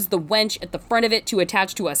use the winch at the front of it to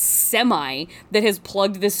attach to a semi that has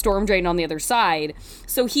plugged this storm drain on the other side.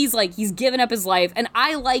 So he's given up his life, and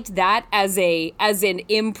I liked that as an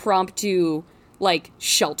impromptu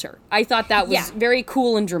shelter. I thought that was very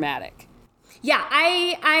cool and dramatic. Yeah,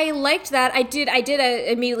 I liked that. I did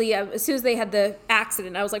immediately, as soon as they had the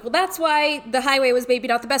accident, I was like, well, that's why the highway was maybe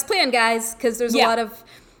not the best plan, guys, because there's a lot of...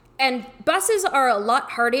 And buses are a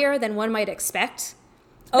lot hardier than one might expect.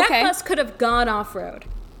 That bus could have gone off-road.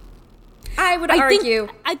 I would argue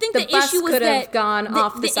I think the bus could have gone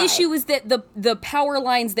off the side. The issue is that the power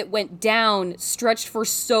lines that went down stretched for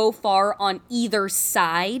so far on either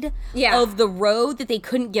side of the road that they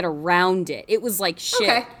couldn't get around it. It was like, shit.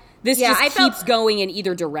 Okay. This keeps going in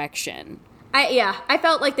either direction. I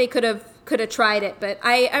felt like they could have tried it, but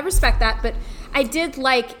I respect that. But I did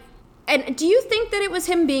like. And do you think that it was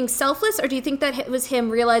him being selfless, or do you think that it was him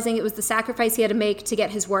realizing it was the sacrifice he had to make to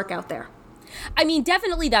get his work out there? I mean,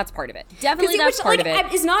 definitely that's part of it. Definitely that's part of it.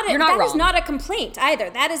 That is not a complaint either.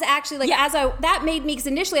 That is actually that made me, because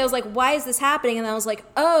initially I was like, why is this happening? And I was like,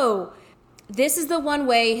 oh, this is the one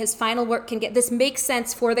way his final work can get. This makes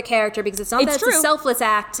sense for the character, because it's not that it's a selfless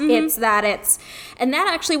act. Mm-hmm. It's that and that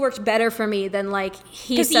actually worked better for me than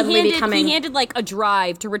he handed a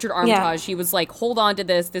drive to Richard Armitage. He was like, hold on to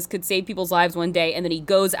this. This could save people's lives one day. And then he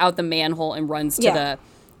goes out the manhole and runs to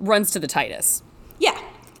the Titus. Yeah.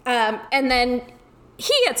 And then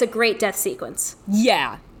he gets a great death sequence.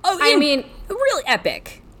 Yeah. Oh, I mean, really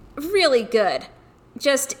epic. Really good.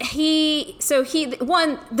 Just you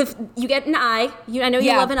get an eye. I know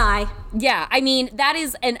you love an eye. Yeah, I mean, that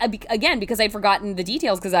is, and again, because I'd forgotten the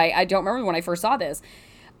details, because I don't remember when I first saw this.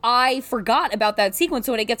 I forgot about that sequence,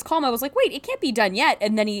 so when it gets calm, I was like, wait, it can't be done yet.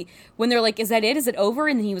 And then when they're like, is that it? Is it over?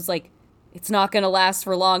 And then he was like, it's not going to last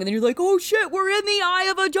for long. And then you're like, oh shit, we're in the eye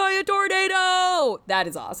of a giant tornado. That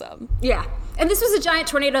is awesome. Yeah. And this was a giant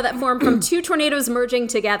tornado that formed from two tornadoes merging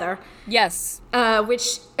together. Yes.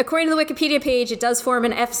 Which, according to the Wikipedia page, it does form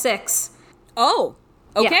an F6. Oh,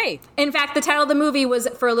 okay. Yeah. In fact, the title of the movie was,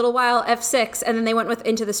 for a little while, F6, and then they went with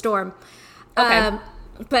Into the Storm. Okay.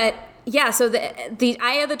 But... yeah, so the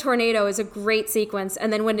eye of the tornado is a great sequence.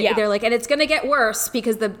 And then when they're like, and it's going to get worse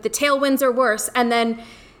because the tailwinds are worse. And then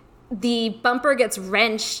the bumper gets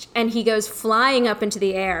wrenched and he goes flying up into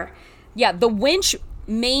the air. Yeah, the winch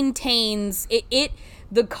maintains it.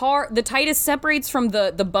 The Titus separates from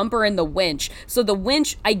the bumper and the winch. So the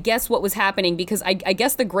winch, I guess what was happening, because I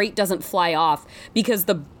guess the grate doesn't fly off because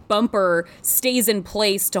the bumper stays in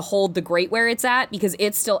place to hold the grate where it's at, because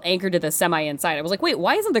it's still anchored to the semi inside. I was like, wait,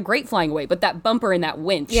 why isn't the grate flying away? But that bumper and that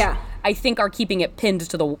winch, I think, are keeping it pinned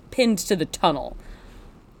to the tunnel.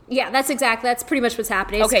 Yeah, that's pretty much what's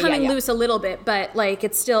happening. It's coming loose a little bit, but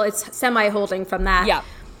it's semi holding from that. Yeah.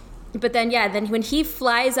 But then when he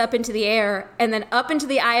flies up into the air and then up into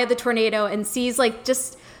the eye of the tornado and sees,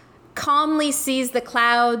 just calmly sees the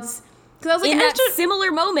clouds. I was like, in that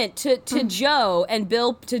similar moment to Joe and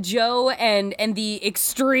Bill, to Joe and the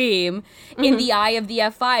extreme in the eye of the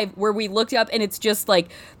F5, where we looked up and it's just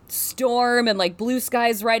storm and like blue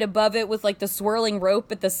skies right above it with like the swirling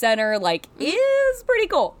rope at the center, like, is pretty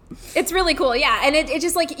cool. It's really cool, yeah. And it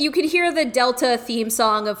just like, you could hear the Delta theme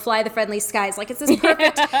song of Fly the Friendly Skies. Like, it's this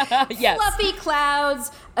perfect yes. fluffy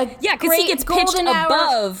clouds. Yeah, because he gets pitched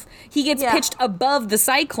above. He gets pitched above the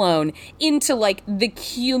cyclone into like the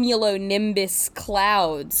cumulonimbus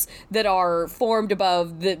clouds that are formed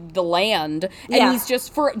above the land, and he's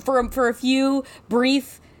just for a few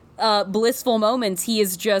brief blissful moments, he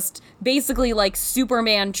is just basically like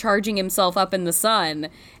Superman charging himself up in the sun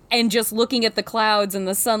and just looking at the clouds and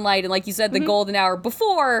the sunlight and, like you said, the golden hour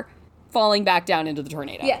before falling back down into the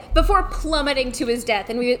tornado. Yeah, before plummeting to his death.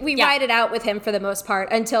 And we ride it out with him for the most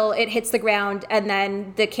part until it hits the ground and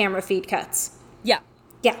then the camera feed cuts. Yeah.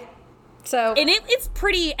 Yeah. So. And it's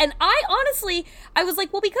pretty, and I honestly, I was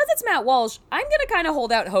like, well, because it's Matt Walsh, I'm going to kind of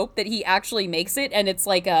hold out hope that he actually makes it, and it's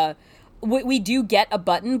like we do get a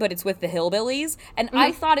button, but it's with the hillbillies, and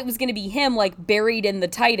I thought it was going to be him, like, buried in the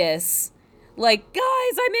Titus, like,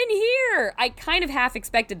 guys, I'm in here! I kind of half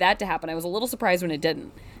expected that to happen. I was a little surprised when it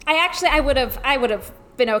didn't. I would have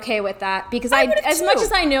been okay with that, because as much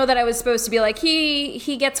as I know that I was supposed to be like,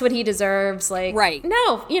 he gets what he deserves, like, right.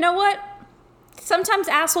 No, you know what? Sometimes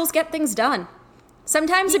assholes get things done.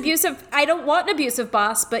 Sometimes I don't want an abusive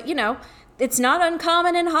boss, but, you know, it's not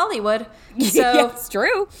uncommon in Hollywood. So, yeah, it's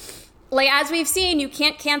true. Like, as we've seen, you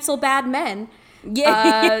can't cancel bad men.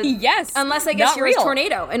 Yeah, yes. Unless, I guess, you're a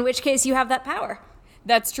tornado, in which case you have that power.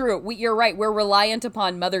 That's true. You're right. We're reliant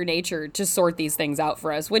upon Mother Nature to sort these things out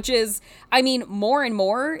for us, which is, I mean, more and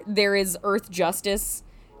more there is Earth justice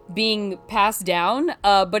being passed down,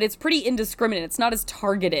 but it's pretty indiscriminate. It's not as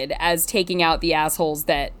targeted as taking out the assholes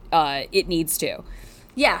that it needs to.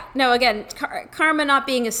 Yeah. No, again, karma not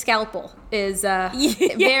being a scalpel is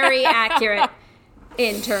very accurate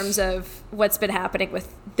in terms of what's been happening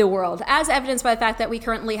with the world, as evidenced by the fact that we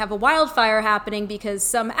currently have a wildfire happening because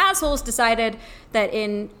some assholes decided that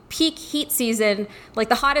in peak heat season, like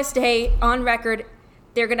the hottest day on record,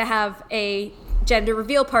 they're going to have a gender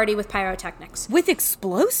reveal party with pyrotechnics. With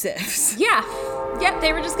explosives? Yeah. Yep,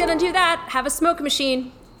 they were just going to do that, have a smoke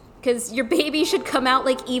machine, because your baby should come out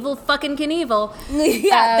like evil fucking Knievel.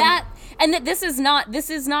 Yeah, this is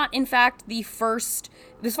not, in fact, the first,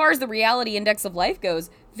 as far as the reality index of life goes,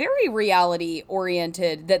 very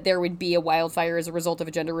reality-oriented that there would be a wildfire as a result of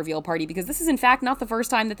a gender reveal party, because this is, in fact, not the first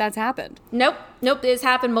time that that's happened. Nope, it has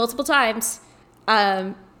happened multiple times.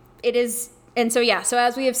 It is, and so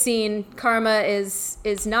as we have seen, karma is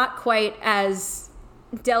not quite as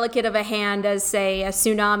delicate of a hand as, say, a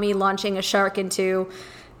tsunami launching a shark into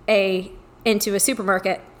a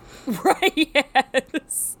supermarket. Right,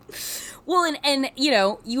 yes. Well, and you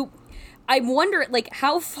know, I wonder, like,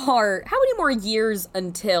 how many more years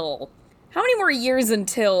until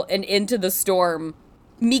and Into the Storm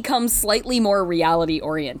becomes slightly more reality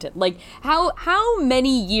oriented? Like, how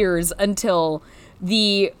many years until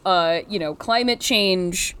the, climate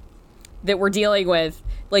change that we're dealing with,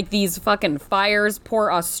 like these fucking fires,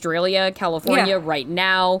 poor Australia, California right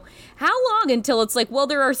now. How long until it's like, well,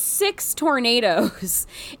 there are 6 tornadoes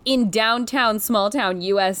in downtown, small town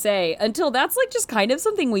USA, until that's like just kind of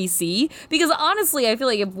something we see? Because honestly, I feel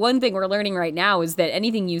like if one thing we're learning right now is that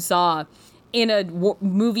anything you saw in a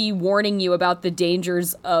movie warning you about the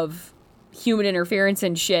dangers of human interference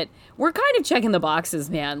and shit, we're kind of checking the boxes,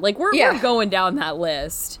 man. Like, we're going down that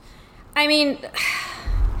list. I mean,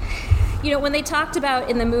 you know, when they talked about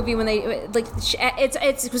in the movie, when they, like,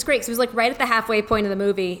 it was great, because it was, like, right at the halfway point of the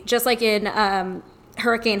movie, just like in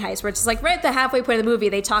Hurricane Heist, where it's just, like, right at the halfway point of the movie,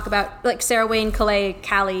 they talk about, like, Sarah Wayne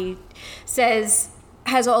Callie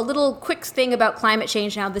has a little quick thing about climate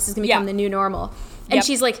change now, this is going to become the new normal. And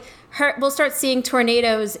she's like, we'll start seeing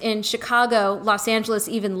tornadoes in Chicago, Los Angeles,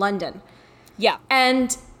 even London. Yeah.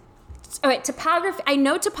 And topography. I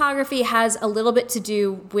know topography has a little bit to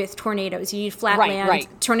do with tornadoes. You need flat land. Right.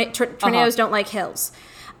 Tornadoes don't like hills.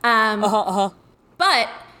 But,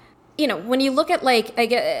 you know, when you look at, like, I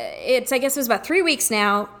guess it was about 3 weeks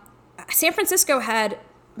now, San Francisco had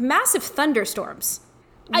massive thunderstorms.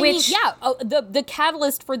 The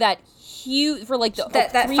catalyst for that huge, for like the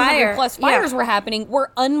 300 plus fires were happening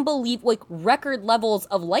were unbelievable, like record levels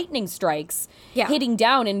of lightning strikes hitting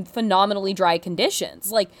down in phenomenally dry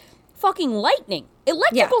conditions. Like, fucking lightning,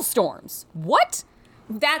 electrical storms. What?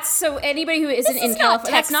 That's so anybody who isn't in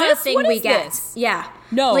California, that's not a thing we get. This? Yeah.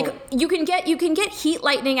 No. Like, you can get heat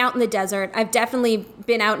lightning out in the desert. I've definitely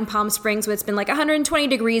been out in Palm Springs where it's been like 120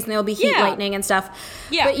 degrees and there'll be heat lightning and stuff.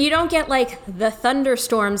 Yeah. But you don't get like the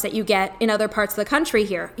thunderstorms that you get in other parts of the country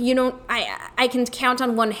here. You don't, I can count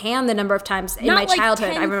on one hand the number of times in my childhood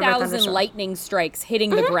I remember thunderstorms. Not like 10,000 lightning strikes hitting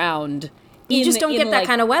the ground You just don't get that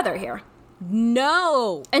kind of weather here.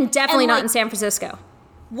 No. And definitely not in San Francisco.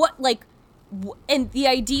 And the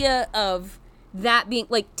idea of that being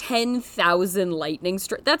like 10,000 lightning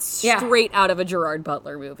strikes, that's straight out of a Gerard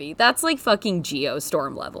Butler movie. That's like fucking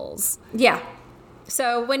Geostorm levels. Yeah.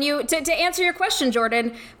 So when you, to answer your question,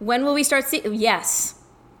 Jordan, when will we start seeing, yes.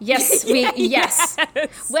 Yes.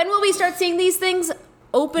 When will we start seeing these things?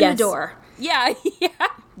 Open the door. Yeah.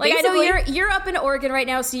 Like, I know you're up in Oregon right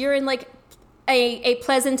now, so you're in like a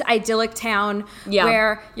pleasant, idyllic town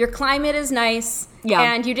where your climate is nice,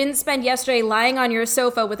 and you didn't spend yesterday lying on your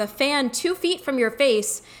sofa with a fan 2 feet from your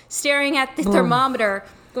face, staring at the thermometer,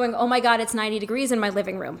 going, oh my God, it's 90 degrees in my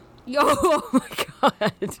living room. Oh my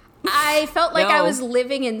God. I felt like I was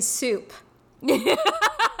living in soup.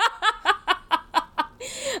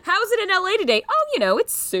 How's it in LA today? Oh,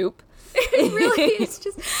 it's soup. It really is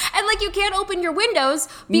just, and like you can't open your windows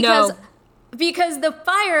because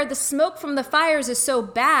the smoke from the fires is so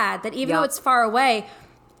bad that even though it's far away,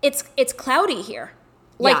 it's cloudy here.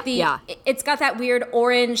 Like it's got that weird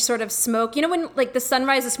orange sort of smoke. You know when like the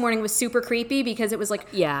sunrise this morning was super creepy because it was like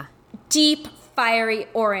deep fiery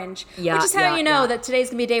orange, which is how you know that today's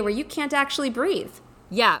gonna be a day where you can't actually breathe.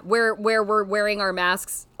 Yeah, where we're wearing our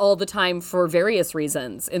masks all the time for various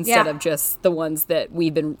reasons instead of just the ones that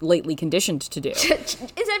we've been lately conditioned to do. It's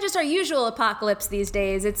not just our usual apocalypse these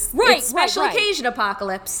days. It's special occasion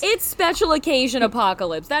apocalypse. It's special occasion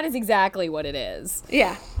apocalypse. That is exactly what it is.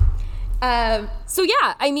 Yeah. So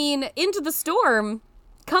yeah, I mean, Into the Storm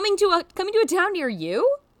coming to a town near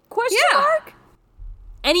you? Question mark?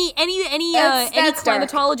 Any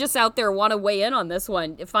climatologists out there want to weigh in on this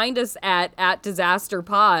one? Find us at Disaster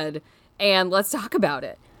Pod and let's talk about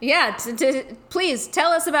it. Yeah, please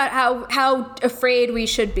tell us about how afraid we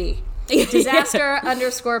should be.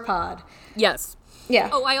 Disaster_pod. Yes.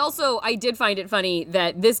 Yeah. Oh, I did find it funny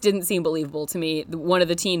that this didn't seem believable to me. One of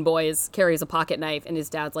the teen boys carries a pocket knife and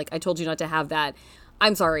his dad's like, I told you not to have that.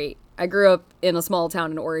 I'm sorry. I grew up in a small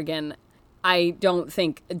town in Oregon. I don't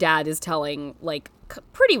think dad is telling like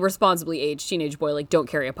pretty responsibly aged teenage boy, like, don't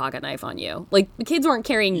carry a pocket knife on you. Like, the kids weren't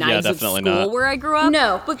carrying knives at school where I grew up.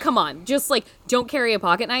 No. But come on, just, like, don't carry a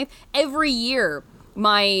pocket knife. Every year,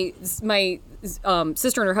 my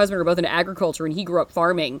sister and her husband are both into agriculture, and he grew up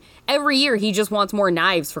farming. Every year, he just wants more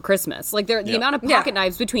knives for Christmas. Like, the amount of pocket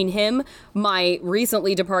knives between him, my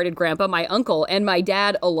recently departed grandpa, my uncle, and my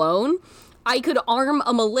dad alone, I could arm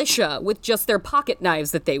a militia with just their pocket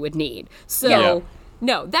knives that they would need. So...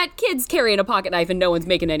 No, that kid's carrying a pocket knife and no one's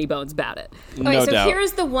making any bones about it. Okay, so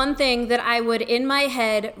here's the one thing that I would, in my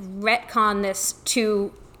head, retcon this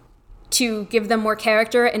to give them more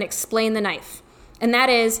character and explain the knife. And that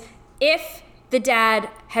is, if the dad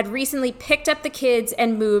had recently picked up the kids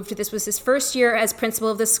and moved, this was his first year as principal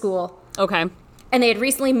of the school. Okay. And they had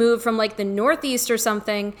recently moved from, like, the Northeast or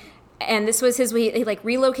something, and this was he, like,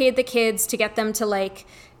 relocated the kids to get them to, like...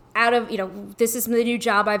 out of, this is the new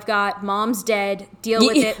job I've got. Mom's dead. Deal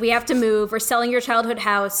with it. We have to move. We're selling your childhood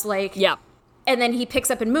house. Like, and then he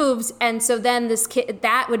picks up and moves. And so then this kid,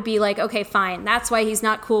 that would be like, okay, fine. That's why he's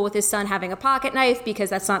not cool with his son having a pocket knife, because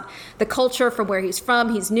that's not the culture from where he's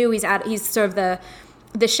from. He's new. He's sort of the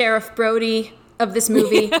Sheriff Brody of this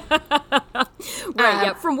movie.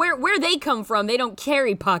 Right, From where they come from, they don't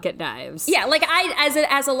carry pocket knives. Yeah, like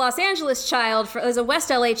as a Los Angeles child, as a West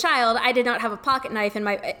LA child, I did not have a pocket knife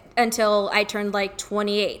until I turned like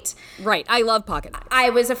 28. Right, I love pocket knives. I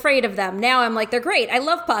was afraid of them. Now I'm like, they're great. I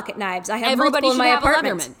love pocket knives. I have multiple in my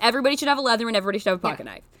apartment. Everybody should have a Leatherman. Everybody should have a pocket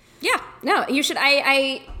knife. Yeah, no, you should.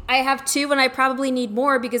 I have two, and I probably need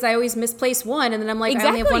more because I always misplace one, and then I'm like, I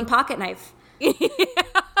only have one pocket knife.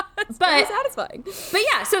 It's very satisfying. But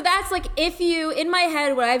yeah, so that's like, in my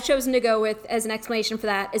head, what I've chosen to go with as an explanation for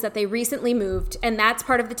that is that they recently moved, and that's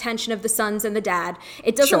part of the tension of the sons and the dad.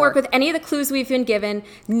 It doesn't work with any of the clues we've been given.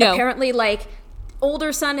 No. Apparently, like,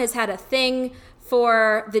 older son has had a thing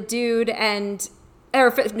for the dude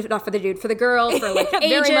not for the dude, for the girl, for like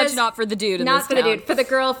ages. Very much not for the dude in not this for town. The dude, for the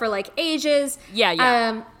girl, for like ages.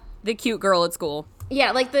 Yeah. The cute girl at school.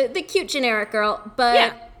 Yeah, like the cute generic girl, but...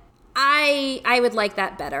 Yeah. I would like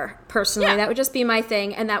that better, personally. Yeah. That would just be my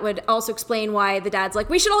thing, and that would also explain why the dad's like,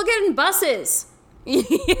 we should all get in buses. And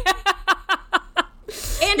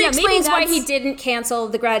it explains why he didn't cancel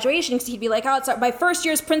the graduation, because he'd be like, oh, it's my first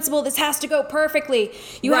year's principal, this has to go perfectly.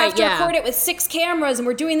 You have to record it with 6 cameras, and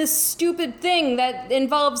we're doing this stupid thing that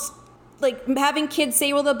involves... like having kids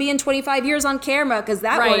say, well, they'll be in 25 years on camera, because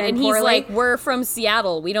that would end poorly. He's like, we're from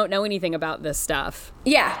Seattle. We don't know anything about this stuff.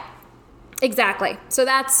 Yeah, exactly. So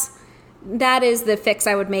that is the fix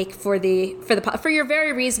I would make for your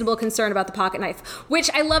very reasonable concern about the pocket knife,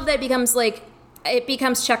 which I love that it becomes like it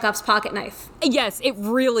becomes Chekhov's pocket knife. Yes, it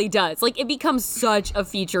really does. Like, it becomes such a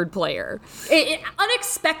featured player. It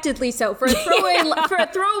unexpectedly so. For a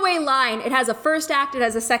throwaway line, it has a first act, it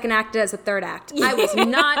has a second act, it has a third act. I was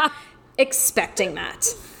not expecting that.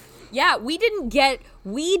 Yeah, we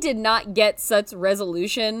did not get such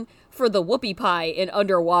resolution for the whoopie pie in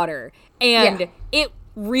Underwater. And it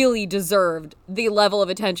really deserved the level of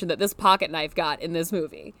attention that this pocket knife got in this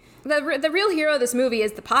movie. The real hero of this movie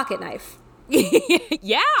is the pocket knife.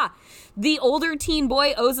 Yeah. The older teen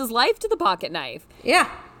boy owes his life to the pocket knife. Yeah.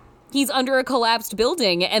 He's under a collapsed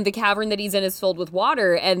building, and the cavern that he's in is filled with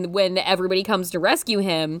water, and when everybody comes to rescue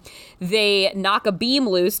him, they knock a beam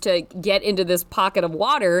loose to get into this pocket of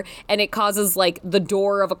water, and it causes, like, the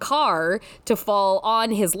door of a car to fall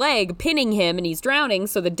on his leg, pinning him, and he's drowning,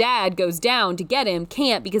 so the dad goes down to get him,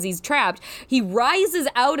 can't because he's trapped. He rises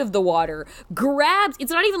out of the water, grabs,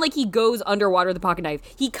 it's not even like he goes underwater with the pocket knife.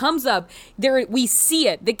 He comes up, there, we see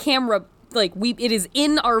it, the camera, like, it is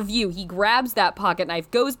in our view. He grabs that pocket knife,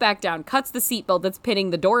 goes back down, cuts the seatbelt that's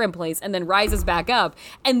pinning the door in place, and then rises back up,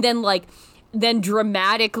 and then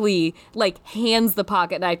dramatically, like, hands the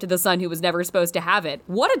pocket knife to the son who was never supposed to have it.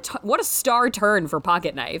 What a star turn for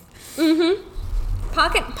Pocket Knife. Mm-hmm.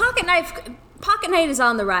 Pocket Knife is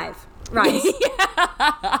on the rise.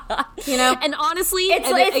 You know? And honestly, it's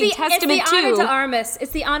a testament to Ana de Armas.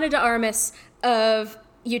 It's the Ana de Armas of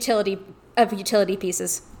utility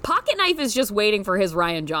pieces. Pocket Knife is just waiting for his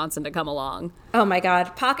Rian Johnson to come along. Oh my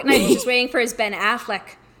God. Pocket Knife is just waiting for his Ben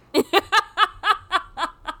Affleck.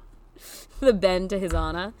 The Ben to his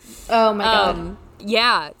Anna. Oh my God.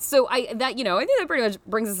 Yeah. So I think that pretty much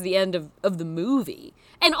brings us to the end of the movie.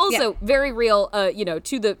 And also very real,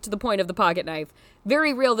 to the point of the pocket knife,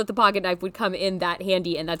 very real that the pocket knife would come in that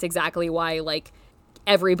handy. And that's exactly why, like,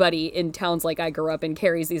 everybody in towns like I grew up in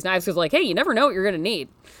carries these knives, because, like, hey, you never know what you're going to need.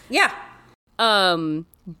 Yeah.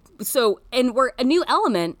 So, and we're a new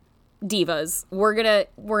element, divas. We're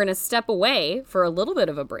gonna step away for a little bit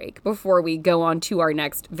of a break before we go on to our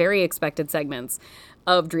next very expected segments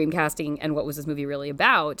of Dreamcasting and what was this movie really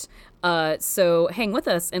about. So hang with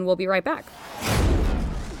us and we'll be right back.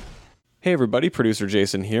 Hey everybody, producer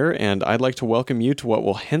Jason here, and I'd like to welcome you to what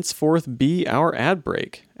will henceforth be our ad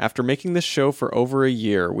break. After making this show for over a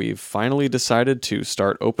year, we've finally decided to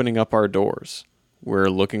start opening up our doors.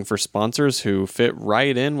 We're looking for sponsors who fit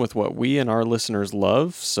right in with what we and our listeners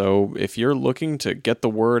love, so if you're looking to get the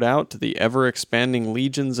word out to the ever-expanding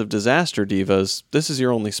legions of disaster divas, this is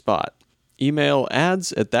your only spot. Email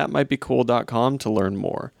ads@thatmightbecool.com to learn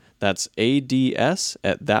more. That's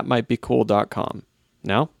ads@thatmightbecool.com.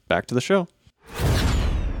 Now, back to the show.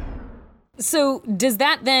 So does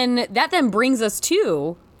that then brings us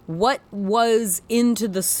to what was Into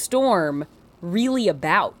the Storm really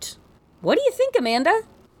about? What do you think, Amanda?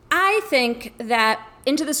 I think that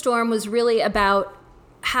Into the Storm was really about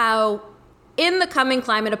how in the coming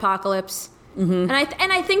climate apocalypse, and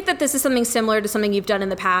I think that this is something similar to something you've done in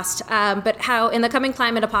the past, but how in the coming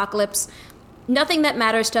climate apocalypse, nothing that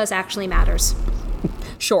matters to us actually matters.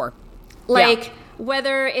 Sure. Like,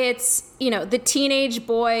 whether it's, the teenage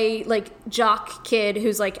boy, like, jock kid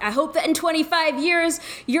who's like, I hope that in 25 years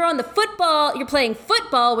you're playing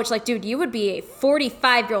football, which, like, dude, you would be a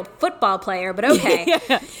 45-year-old football player, but okay.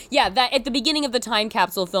 Yeah, that at the beginning of the time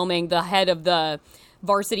capsule filming, the head of the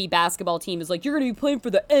varsity basketball team is like, you're going to be playing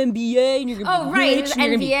for the NBA and you're going to be rich, it was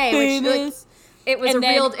and you're NBA, which,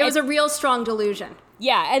 like, it was a real strong delusion.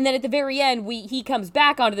 Yeah, and then at the very end, he comes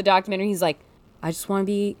back onto the documentary, and he's like, I just want to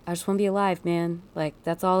be alive, man. Like,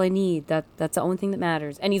 that's all I need. That's the only thing that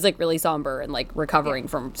matters. And he's, like, really somber and, like, recovering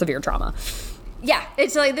from severe trauma. Yeah,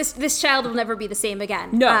 it's like this child will never be the same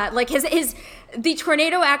again. No. The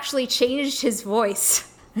tornado actually changed his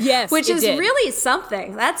voice. Yes, which is did. really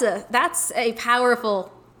something. That's a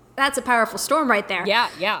powerful storm right there.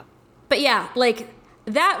 Yeah. But yeah, like,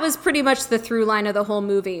 that was pretty much the through line of the whole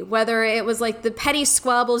movie. Whether it was, like, the petty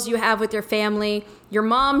squabbles you have with your family, your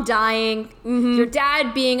mom dying, your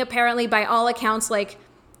dad being apparently, by all accounts, like,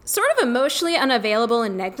 sort of emotionally unavailable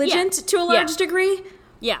and negligent to a large degree.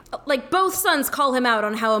 Yeah. Like, both sons call him out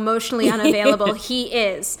on how emotionally unavailable he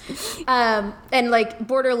is. And, like,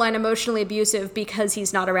 borderline emotionally abusive because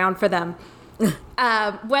he's not around for them.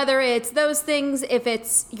 Whether it's those things, if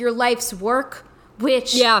it's your life's work,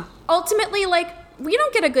 which ultimately, like, we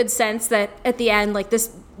don't get a good sense that at the end, like,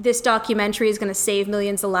 this documentary is going to save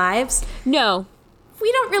millions of lives. No.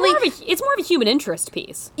 We don't really... It's more of a human interest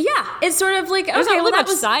piece. Yeah. It's sort of like, There's not really much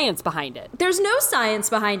science behind it. There's no science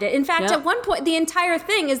behind it. In fact, at one point, the entire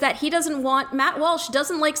thing is that Matt Walsh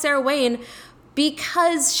doesn't like Sarah Wayne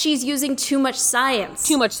because she's using too much science.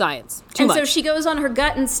 Too much science. So she goes on her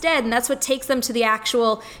gut instead, and that's what takes them to the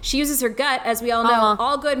actual... She uses her gut, as we all know.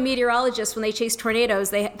 All good meteorologists, when they chase tornadoes,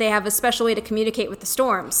 they have a special way to communicate with the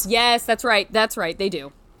storms. Yes, that's right. That's right. They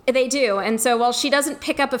do. They do. And so while she doesn't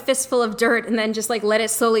pick up a fistful of dirt and then just like let it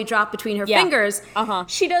slowly drop between her fingers,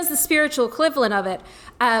 she does the spiritual equivalent of it.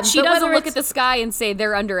 She doesn't look at the sky and say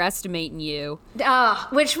they're underestimating you.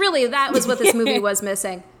 Which really, that was what this movie was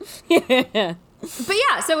missing. But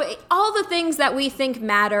yeah, so all the things that we think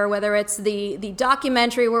matter, whether it's the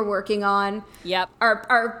documentary we're working on,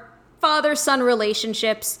 our father-son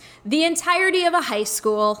relationships, the entirety of a high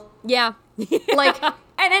school, like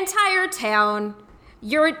an entire town,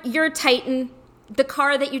 your Titan, the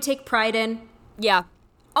car that you take pride in,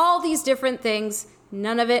 all these different things,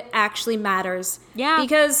 none of it actually matters.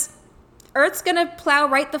 Because Earth's gonna plow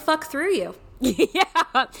right the fuck through you.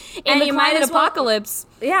 In the climate apocalypse,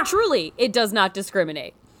 truly, it does not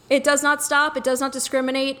discriminate. It does not stop. It does not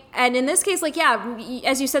discriminate. And in this case, like,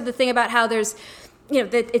 as you said, the thing about how there's,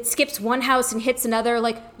 that it skips one house and hits another,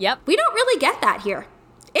 like, we don't really get that here.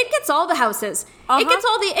 It gets all the houses. It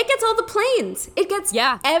gets all the planes. It gets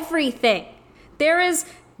everything. There is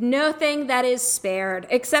nothing that is spared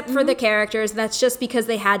except for the characters. That's just because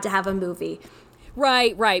they had to have a movie.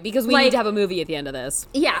 Right, because we need to have a movie at the end of this.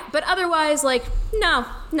 Yeah, but otherwise, like, no,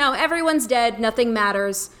 everyone's dead, nothing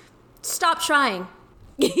matters. Stop trying.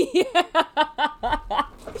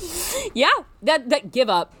 That give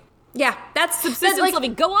up. Yeah, that's subsistence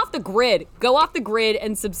living. Go off the grid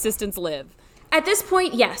and subsistence live. At this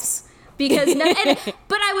point, yes. Because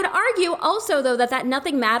but I would argue also, though, that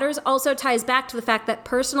nothing matters also ties back to the fact that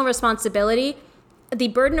personal responsibility, the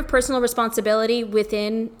burden of personal responsibility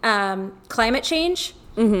within climate change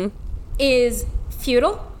is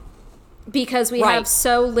futile because we have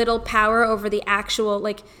so little power over the actual,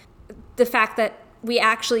 like, the fact that we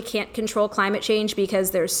actually can't control climate change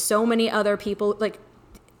because there's so many other people, like,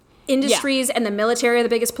 industries and the military are the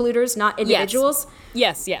biggest polluters, not individuals.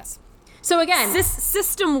 Yes. So again,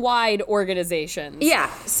 system-wide organizations.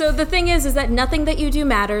 Yeah. So the thing is that nothing that you do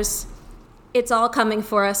matters. It's all coming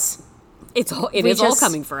for us. It is all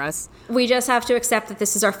coming for us. We just have to accept that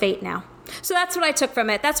this is our fate now. So that's what I took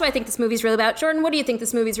from it. That's what I think this movie's really about. Jordan, what do you think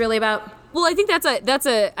this movie's really about? Well, I think I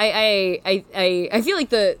feel like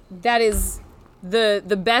that is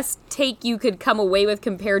the best take you could come away with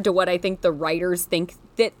compared to what I think the writers think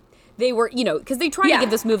that they were, because they try to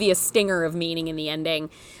give this movie a stinger of meaning in the ending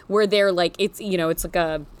where they're like, it's like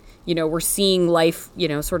a, we're seeing life,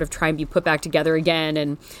 sort of try and be put back together again.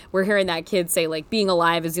 And we're hearing that kid say, like, being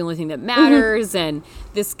alive is the only thing that matters. And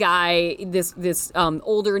this guy, this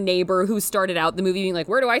older neighbor who started out the movie being like,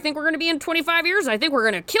 where do I think we're going to be in 25 years? I think we're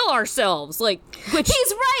going to kill ourselves. Like, which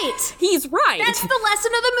he's right. He's right. That's the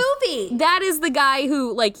lesson of the movie. That is the guy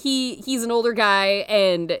who, like, he's an older guy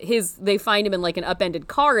and they find him in, like, an upended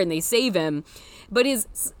car and they save him. But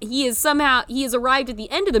he has arrived at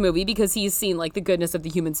the end of the movie because he's seen, like, the goodness of the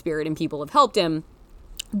human spirit and people have helped him.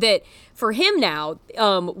 That for him now,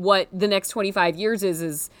 what the next 25 years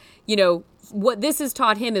is, what this has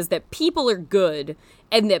taught him is that people are good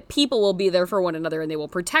and that people will be there for one another and they will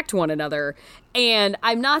protect one another. And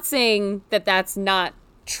I'm not saying that that's not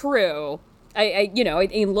true.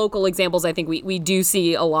 In local examples, I think we do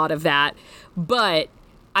see a lot of that. But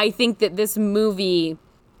I think that this movie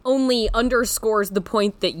only underscores the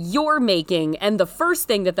point that you're making and the first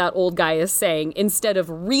thing that old guy is saying, instead of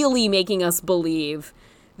really making us believe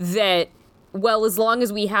that, well, as long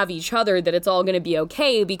as we have each other, that it's all going to be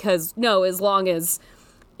okay, because no, as long as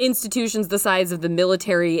institutions the size of the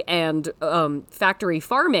military and factory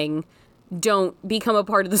farming don't become a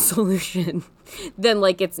part of the solution, then,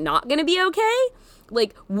 like, it's not going to be okay.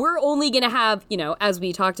 Like, we're only going to have, as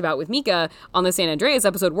we talked about with Mika on the San Andreas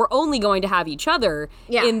episode, we're only going to have each other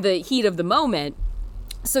in the heat of the moment.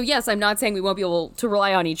 So, yes, I'm not saying we won't be able to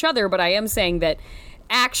rely on each other, but I am saying that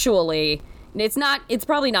actually it's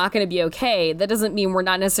probably not going to be okay. That doesn't mean we're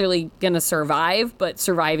not necessarily going to survive, but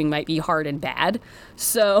surviving might be hard and bad.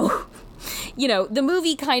 So, the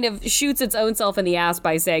movie kind of shoots its own self in the ass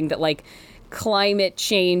by saying that, like, climate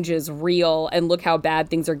change is real and look how bad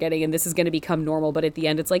things are getting and this is going to become normal. But at the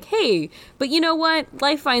end, it's like, hey, but you know what?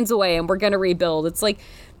 Life finds a way and we're going to rebuild. It's like,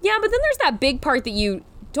 yeah, but then there's that big part that you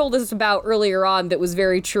told us about earlier on that was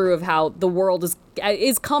very true of how the world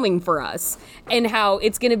is coming for us and how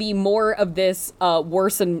it's going to be more of this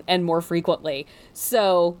worse and more frequently.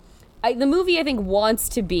 So the movie, I think, wants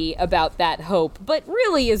to be about that hope, but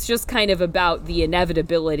really is just kind of about the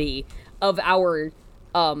inevitability of our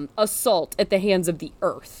assault at the hands of the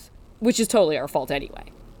earth, which is totally our fault anyway.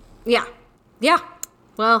 Yeah.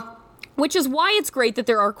 Well, Which is why it's great that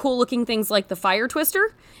there are cool looking things like the fire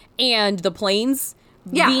twister and the planes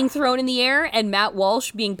being thrown in the air and Matt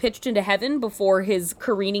Walsh being pitched into heaven before his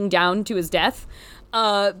careening down to his death.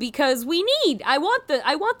 Because I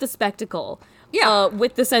want the spectacle.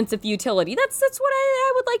 With the sense of futility. That's what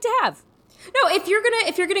I would like to have. No, if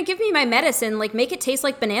you're gonna give me my medicine, like make it taste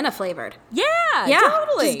like banana flavored. Yeah,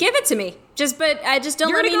 totally. Just give it to me. Just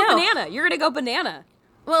don't let me know. You're gonna go banana.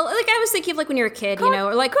 Well, like I was thinking of like when you were a kid,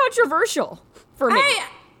 or like controversial for me. I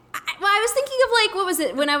was thinking of like, what was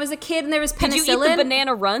it when I was a kid and there was penicillin. Did you eat the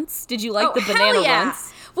banana runts? Did you like the banana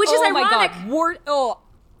runts? Which is ironic. My God.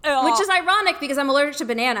 Which is ironic because I'm allergic to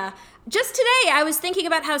banana. Just today, I was thinking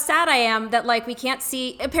about how sad I am that, like, we can't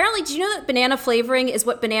see... Apparently, do you know that banana flavoring is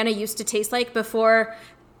what banana used to taste like before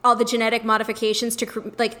all the genetic modifications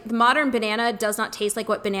to... Like, the modern banana does not taste like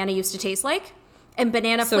what banana used to taste like. And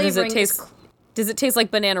banana flavoring... Does it taste like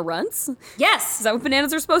banana runts? Yes. Is that what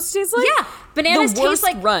bananas are supposed to taste like? Yeah. Bananas taste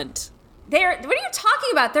like... runt. What are you talking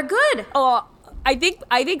about? They're good. Oh, I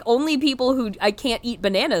think only people who I can't eat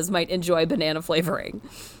bananas might enjoy banana flavoring.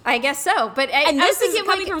 I guess so, but this is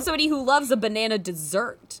coming from somebody who loves a banana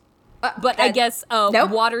dessert. But I guess nope.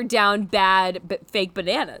 Watered down bad fake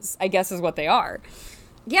bananas, I guess is what they are.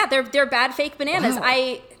 Yeah, they're bad fake bananas. Wow.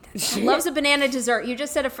 I loves a banana dessert. You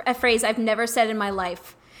just said a phrase I've never said in my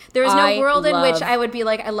life. There is no world in which I would be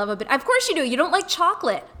like, I love a banana. Of course you do. You don't like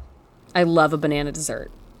chocolate. I love a banana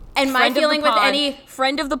dessert. And my feeling with any...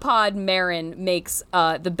 Friend of the pod, Marin, makes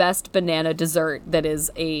the best banana dessert that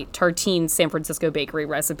is a Tartine San Francisco bakery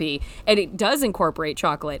recipe. And it does incorporate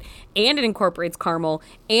chocolate. And it incorporates caramel.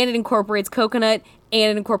 And it incorporates coconut.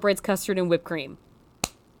 And it incorporates custard and whipped cream.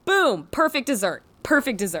 Boom! Perfect dessert.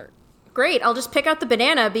 Perfect dessert. Great. I'll just pick out the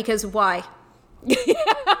banana because why?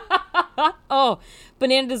 Oh,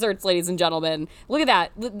 banana desserts, ladies and gentlemen. Look at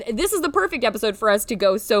that. This is the perfect episode for us to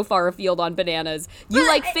go so far afield on bananas. You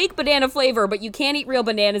like fake banana flavor, but you can't eat real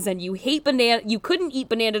bananas, and you hate banana. You couldn't eat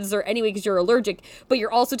banana dessert anyway because you're allergic, but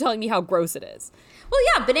you're also telling me how gross it is. Well,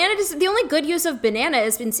 yeah, banana dessert. The only good use of banana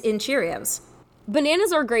is in Cheerios.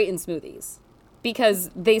 Bananas are great in smoothies because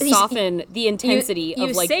they soften the intensity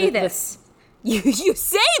of like this. You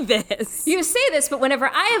say this. You say this, but whenever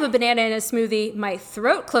I have a banana in a smoothie, my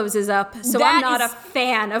throat closes up. So I'm not a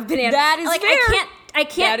fan of banana. That is like, fair. I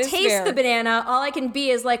can't taste the banana. All I can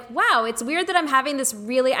be is like, wow, it's weird that I'm having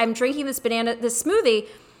I'm drinking this smoothie.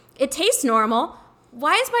 It tastes normal.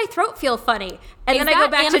 Why does my throat feel funny? And then I go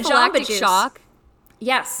back to Jamba Juice. Shock?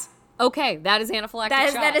 Yes. Okay, that is anaphylactic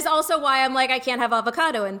shock. That is also why I'm like, I can't have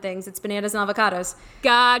avocado and things. It's bananas and avocados.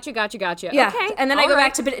 Gotcha. Yeah. Okay. And then I go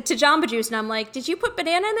back to Jamba Juice, and I'm like, did you put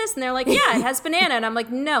banana in this? And they're like, yeah, it has banana. And I'm like,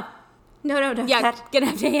 no. Yeah, gonna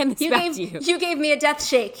have to hand this back to you. You gave me a death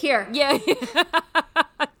shake. Here. Yeah.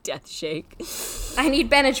 Death shake. I need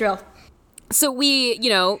Benadryl. So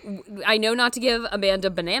I know not to give Amanda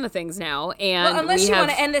banana things now, and unless you want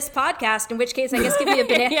to end this podcast, in which case I guess give me a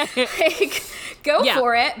banana. Go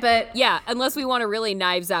for it, but unless we want to really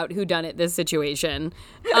knives out whodunit this situation.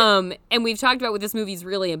 And we've talked about what this movie's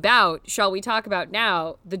really about. Shall we talk about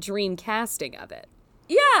now the dream casting of it?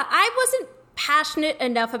 Yeah, I wasn't passionate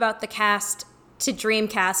enough about the cast to dream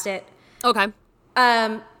cast it. Okay.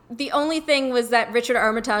 The only thing was that Richard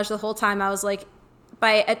Armitage, the whole time I was like,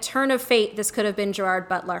 by a turn of fate, this could have been Gerard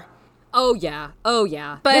Butler. Oh, yeah.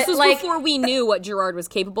 But this was before we knew what Gerard was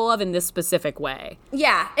capable of in this specific way.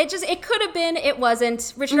 Yeah, it could have been, it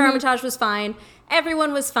wasn't. Richard Armitage was fine.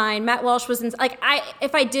 Everyone was fine. Matt Walsh was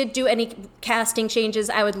if I did do any casting changes,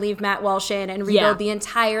 I would leave Matt Walsh in and rebuild the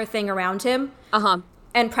entire thing around him. Uh-huh.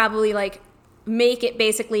 And probably, make it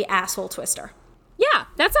basically Asshole Twister. Yeah,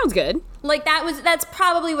 that sounds good. That's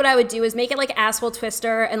probably what I would do, is make it like Asshole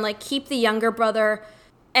Twister and keep the younger brother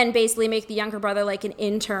and basically make the younger brother like an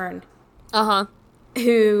intern. Uh-huh.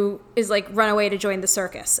 Who is run away to join the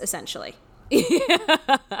circus, essentially.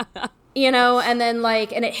 And then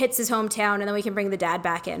and it hits his hometown and then we can bring the dad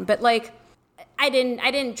back in. But I didn't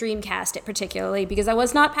dreamcast it particularly because I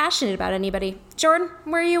was not passionate about anybody. Jordan,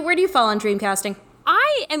 where do you fall on dreamcasting?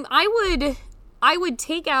 I would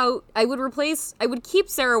keep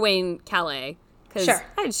Sarah Wayne Calais. Sure.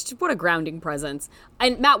 What a grounding presence.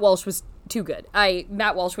 And Matt Walsh was too good.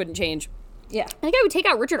 Matt Walsh wouldn't change. Yeah. I think I would take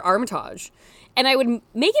out Richard Armitage. And I would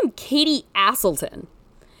make him Katie Aselton.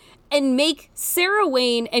 And make Sarah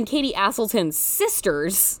Wayne and Katie Aselton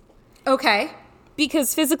sisters. Okay.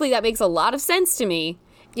 Because physically that makes a lot of sense to me.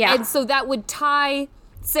 Yeah. And so that would tie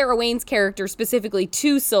Sarah Wayne's character specifically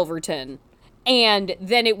to Silverton. And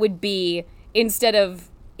then it would be, instead of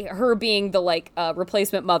her being the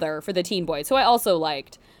replacement mother for the teen boys, who I also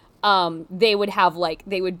liked,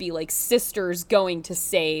 they would be like sisters going to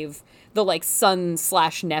save the like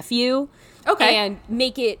son/nephew. Okay. And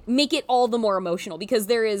make it all the more emotional, because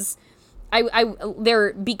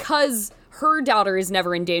because her daughter is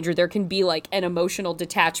never in danger, there can be like an emotional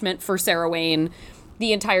detachment for Sarah Wayne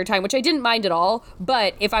the entire time, which I didn't mind at all.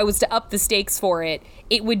 But if I was to up the stakes for it,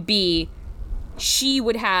 it would be she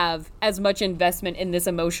would have as much investment in this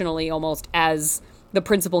emotionally almost as the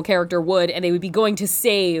principal character would, and they would be going to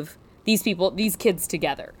save these kids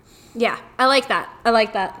together. Yeah, I like that.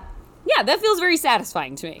 Yeah, that feels very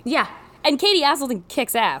satisfying to me. Yeah. And Katie Aselton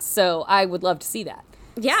kicks ass, so I would love to see that.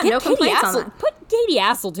 Yeah, no complaints on that. Put Katie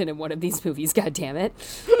Aselton in one of these movies, goddammit.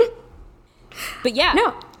 But yeah.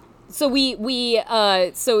 No. So when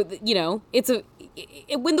what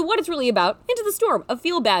it's really about, Into the Storm, a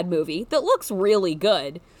feel-bad movie that looks really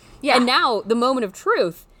good. Yeah. And now, the moment of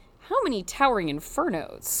truth, how many Towering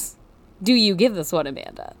Infernos do you give this one,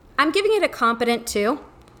 Amanda? I'm giving it a competent 2,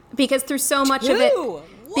 because through so much of it...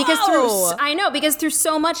 Because through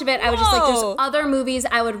so much of it, I was just like, there's other movies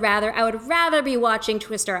I would rather be watching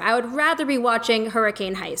Twister. I would rather be watching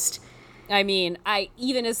Hurricane Heist. I mean,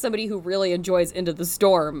 even as somebody who really enjoys Into the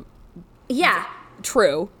Storm. Yeah.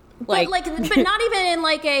 True. But not even in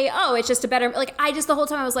like it's just a better, like, the whole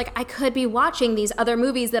time I was like, I could be watching these other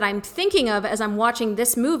movies that I'm thinking of as I'm watching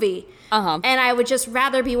this movie. Uh-huh. And I would just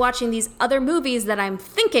rather be watching these other movies that I'm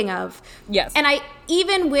thinking of. Yes. And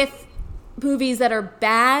even with movies that are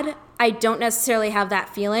bad, I don't necessarily have that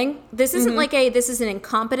feeling. This isn't this is an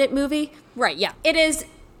incompetent movie. Right, yeah. It is,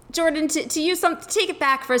 Jordan, to use to take it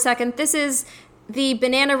back for a second, this is the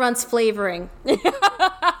Banana Runts flavoring.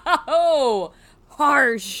 Oh,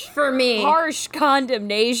 harsh. For me. Harsh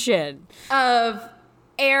condemnation. Of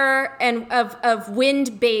air and of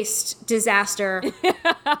wind-based disaster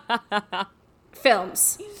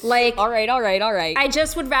films. Like, all right. I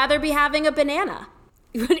just would rather be having a banana.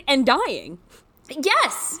 And dying.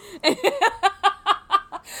 Yes. There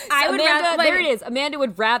it is. Amanda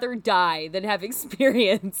would rather die than have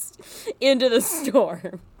experienced Into the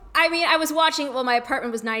Storm. I mean, I was watching it while my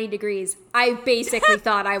apartment was 90 degrees. I basically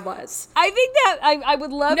thought I was. I think that I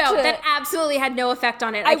would love to... No, that absolutely had no effect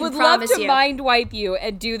on it. I would love to mind wipe you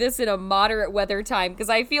and do this in a moderate weather time, because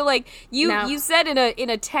I feel like you said in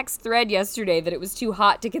a text thread yesterday that it was too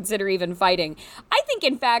hot to consider even fighting. I think,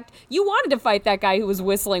 in fact, you wanted to fight that guy who was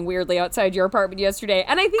whistling weirdly outside your apartment yesterday,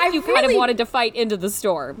 and I think you kind of wanted to fight Into the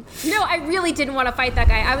Storm. No, I really didn't want to fight that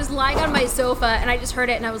guy. I was lying on my sofa, and I just heard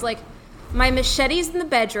it, and I was like... My machete's in the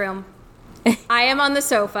bedroom. I am on the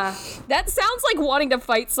sofa. That sounds like wanting to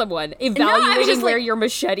fight someone, evaluating where your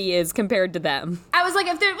machete is compared to them. I was like,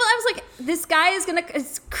 this guy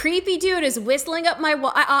this creepy dude is whistling up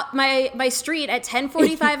my street at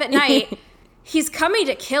 10:45 at night. He's coming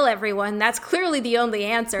to kill everyone. That's clearly the only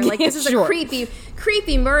answer. Like, this is a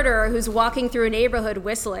creepy murderer who's walking through a neighborhood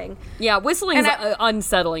whistling. Yeah, whistling is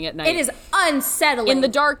unsettling at night. It is unsettling. In the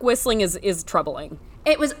dark, whistling is troubling.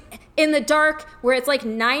 It was in the dark where it's like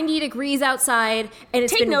 90 degrees outside, and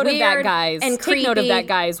it's been weird and creepy. Take note of that,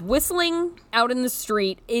 guys. Whistling out in the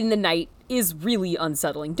street in the night is really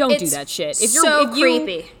unsettling. Don't do that shit.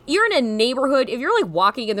 Creepy. You're in a neighborhood, if you're like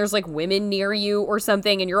walking and there's like women near you or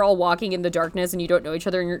something, and you're all walking in the darkness and you don't know each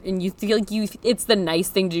other, and you feel like it's the nice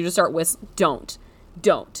thing to do to start whistling. Don't.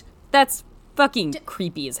 That's fucking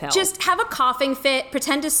creepy as hell. Just have a coughing fit,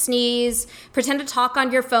 pretend to sneeze, pretend to talk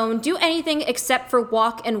on your phone, do anything except for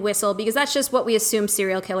walk and whistle, because that's just what we assume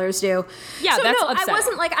serial killers do. Yeah, so that's no, upsetting. I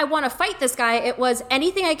wasn't like, I want to fight this guy. It was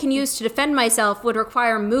anything I can use to defend myself would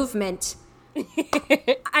require movement.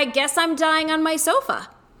 I guess I'm dying on my sofa.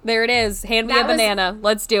 There it is. Hand me a banana.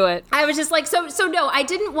 Let's do it. I was just like, so no, I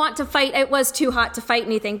didn't want to fight. It was too hot to fight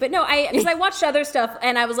anything. But no, because I watched other stuff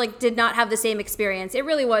and I was like, did not have the same experience. It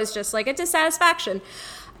really was just like a dissatisfaction.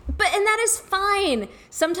 And that is fine.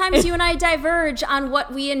 Sometimes you and I diverge on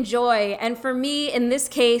what we enjoy. And for me, in this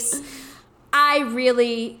case, I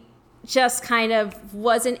really just kind of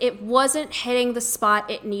wasn't hitting the spot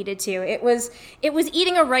it needed to. It was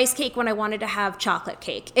eating a rice cake when I wanted to have chocolate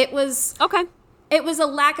cake. It was... Okay. It was a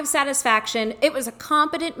lack of satisfaction. It was a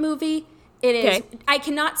competent movie. It is. Okay. I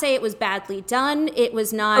cannot say it was badly done. It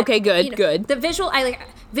was not. Okay, good, good. The visual effects.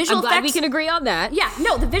 I'm glad we can agree on that. Yeah,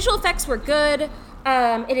 no, the visual effects were good.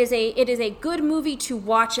 It is a good movie to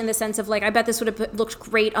watch in the sense of like, I bet this would have looked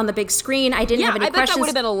great on the big screen. I didn't have any questions. I bet that would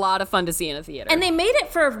have been a lot of fun to see in a theater. And they made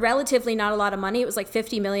it for relatively not a lot of money. It was like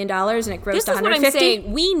 $50 million, and it grossed $150. This is what I'm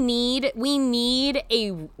saying. We need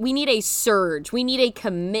a surge. We need a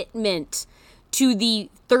commitment to the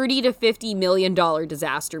 $30 to $50 million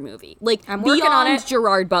disaster movie. Like, I'm working on beyond it.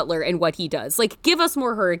 Gerard Butler and what he does. Like, give us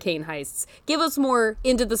more hurricane heists. Give us more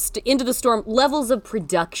Into the Storm levels of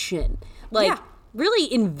production. Like,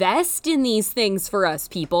 really invest in these things for us,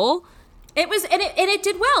 people. It was, and it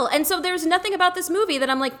did well. And so there's nothing about this movie that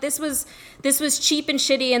I'm like, this was cheap and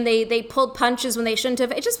shitty, and they pulled punches when they shouldn't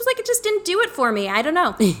have. It just was like, it just didn't do it for me. I don't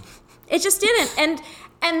know. It just didn't.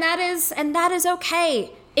 And that is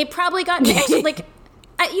okay. It probably got like,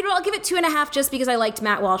 I'll give it 2.5 just because I liked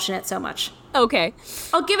Matt Walsh in it so much. Okay.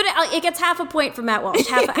 I'll give it. It gets half a point for Matt Walsh,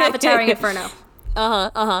 half a Towering Inferno.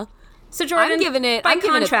 So Jordan, I'm giving it. By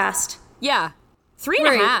contrast, yeah,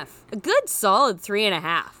 3.5. A good solid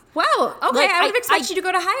 3.5. Wow. Okay, Like, I would expect you to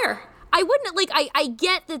go to higher. I wouldn't like. I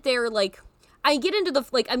get that they're like. I get into the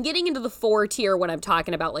like. I'm getting into the 4 tier when I'm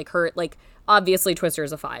talking about like her. Like, obviously Twister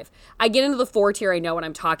is a 5. I get into the 4 tier. I know when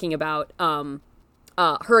I'm talking about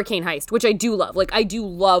Hurricane Heist, which I do love. Like, I do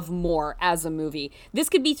love more as a movie. This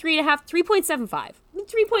could be 3.5, 3.75.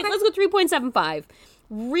 Let's go 3.75.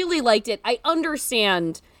 Really liked it. I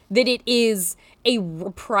understand that it is a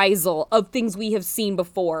reprisal of things we have seen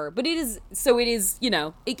before, but it is,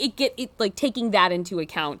 like taking that into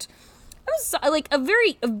account. It was like a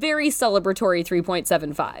very celebratory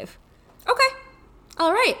 3.75. Okay.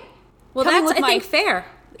 All right. Well, that's, I think, fair.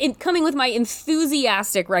 Coming with my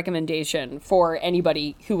enthusiastic recommendation for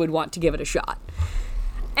anybody who would want to give it a shot.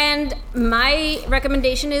 And my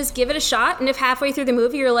recommendation is give it a shot. And if halfway through the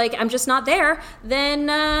movie you're like, I'm just not there, then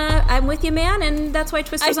I'm with you, man. And that's why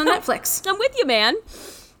Twister's on Netflix. I'm with you, man.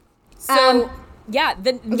 So,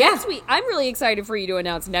 next week, I'm really excited for you to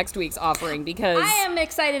announce next week's offering because I am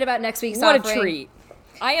excited about next week's what offering. What a treat.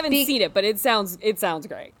 I haven't seen it, but it sounds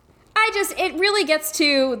great. It really gets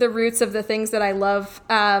to the roots of the things that I love,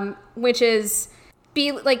 which is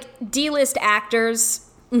D-list actors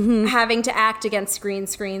having to act against green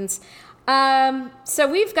screens. So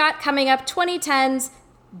we've got coming up 2010's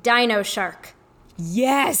Dino Shark.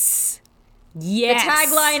 Yes. The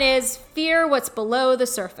tagline is fear what's below the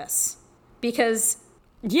surface. Because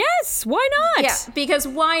yes, why not? Yeah, because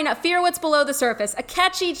why not? Fear what's below the surface. A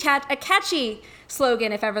catchy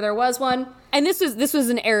slogan if ever there was one. And this was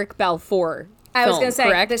an Eric Balfour film, I was going to say,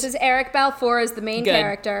 correct? This is Eric Balfour as the main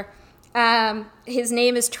character. His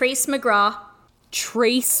name is Trace McGraw.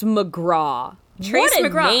 Trace McGraw. Trace what a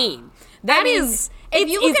McGraw. name. That is. If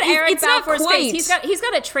you look at Eric Balfour's face, he's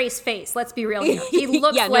got a Trace face. Let's be real here. He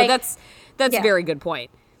looks like. No, that's a very good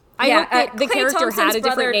point. I hope that the character Thompson's had a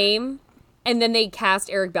different brother, name, and then they cast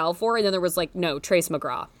Eric Balfour, and then there was Trace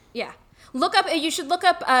McGraw. Yeah, you should look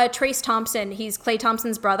up Trace Thompson. He's Klay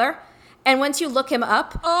Thompson's brother, and once you look him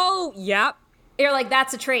up, oh yeah, you're like,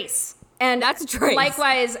 that's a Trace, and that's a Trace.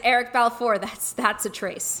 Likewise, Eric Balfour, that's a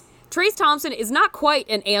Trace. Trace Thompson is not quite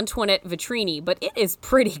an Antoinette Vitrini, but it is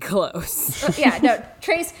pretty close.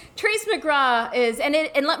 Trace McGraw is,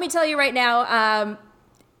 and let me tell you right now,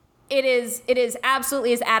 it is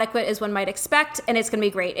absolutely as adequate as one might expect, and it's going to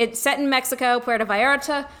be great. It's set in Mexico, Puerto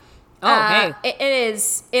Vallarta. Oh, hey.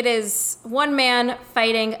 It is one man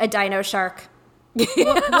fighting a dino shark.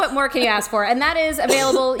 What more can you ask for? And that is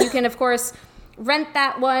available. You can, of course, rent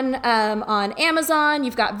that one on Amazon.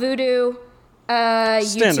 You've got Vudu.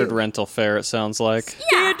 Standard YouTube. rental fare, it sounds like.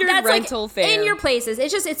 Yeah, Standard that's rental fare in your places.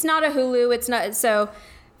 It's not a Hulu. It's not so.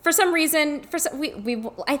 For some reason,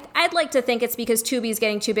 I'd like to think it's because Tubi's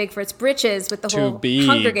getting too big for its britches with the whole big.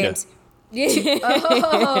 Hunger Games.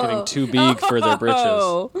 Getting too big for their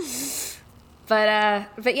britches.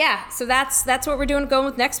 But yeah, so that's what we're going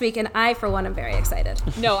with next week, and I, for one, am very excited.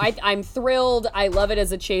 No, I'm thrilled. I love it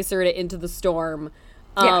as a chaser to Into the Storm.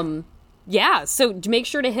 Yeah, so make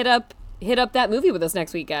sure to hit up that movie with us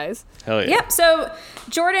next week, guys. Hell yeah. Yep. So,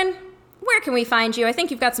 Jordan, where can we find you? I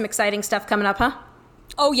think you've got some exciting stuff coming up, huh?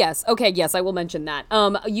 Oh, yes. Okay, yes, I will mention that.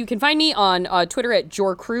 You can find me on Twitter at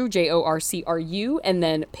JorCru, JORCRU, and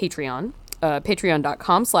then Patreon,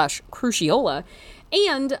 patreon.com/Cruciola.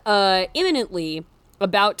 And imminently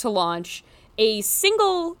about to launch a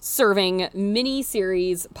single-serving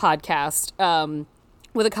mini-series podcast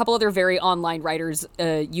with a couple other very online writers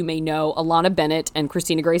you may know, Alana Bennett and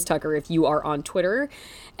Christina Grace Tucker, if you are on Twitter,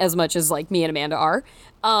 as much as me and Amanda are.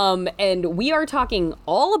 And we are talking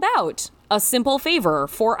all about a simple favor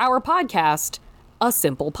for our podcast, A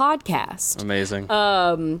Simple Podcast. Amazing.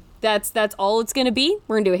 That's all it's going to be.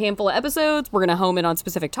 We're going to do a handful of episodes. We're going to home in on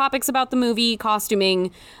specific topics about the movie,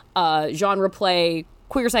 costuming, genre play,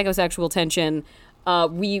 queer psychosexual tension,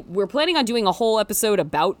 We're planning on doing a whole episode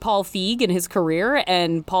about Paul Feig and his career,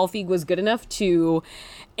 and Paul Feig was good enough to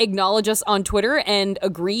acknowledge us on Twitter and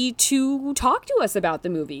agree to talk to us about the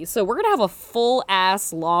movie. So we're going to have a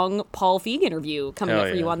full-ass long Paul Feig interview coming up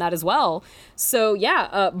for you on that as well. So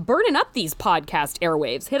burning up these podcast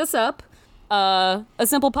airwaves. Hit us up, A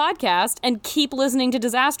Simple Podcast, and keep listening to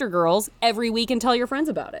Disaster Girls every week and tell your friends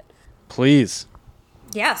about it. Please.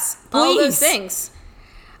 Yes, all those things.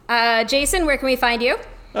 Jason, where can we find you?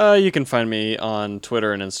 You can find me on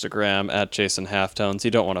Twitter and Instagram at Jason Halftones.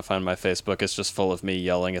 You don't want to find my Facebook. It's just full of me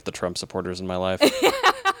yelling at the Trump supporters in my life.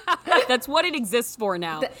 That's what it exists for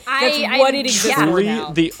now.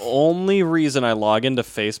 The only reason I log into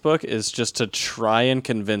Facebook is just to try and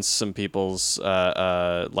convince some people's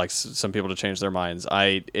some people to change their minds.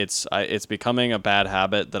 It's becoming a bad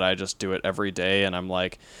habit that I just do it every day, and I'm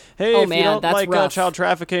like, hey, if you don't like child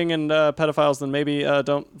trafficking and pedophiles, then maybe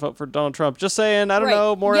don't vote for Donald Trump. Just saying, I don't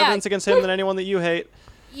know, more evidence against him than anyone that you hate.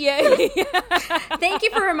 Yeah. Thank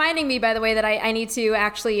you for reminding me, by the way, that I need to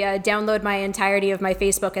actually download my entirety of my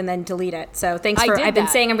Facebook and then delete it. So thanks for. I've been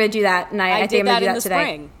saying I'm going to do that, and I think I'm going to do that today.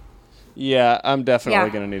 Spring. Yeah, I'm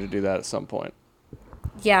definitely going to need to do that at some point.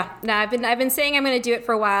 Yeah, no, I've been saying I'm going to do it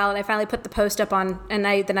for a while, and I finally put the post up on, and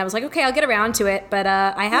then I was like, okay, I'll get around to it, but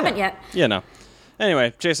I haven't yet. Yeah, no.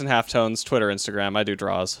 Anyway, Jason Halftones, Twitter, Instagram. I do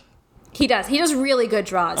draws. He does. He does really good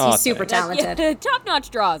draws. He's super talented.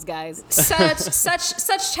 Top-notch draws, guys.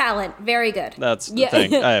 Such talent. Very good. That's the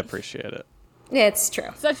thing. I appreciate it. It's true.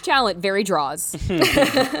 Such talent, very draws. What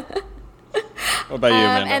about you,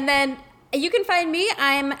 Amanda? And then you can find me.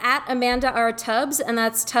 I'm at Amanda R. Tubbs, and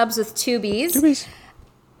that's Tubbs with 2 B's. 2 B's.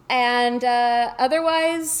 And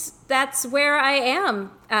otherwise, that's where I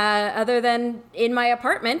am, other than in my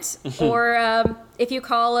apartment. Or if you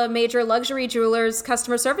call a major luxury jeweler's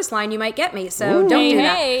customer service line, you might get me. So don't do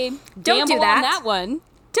that. Don't do that. On that one.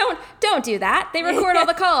 Don't do that. They record all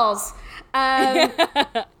the calls. And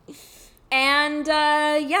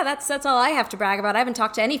that's all I have to brag about. I haven't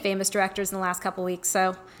talked to any famous directors in the last couple weeks,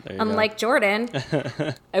 so unlike Jordan.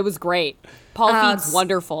 It was great. Paul Feig's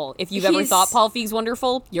wonderful. If you've ever thought Paul Feig's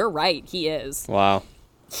wonderful, you're right. He is. Wow.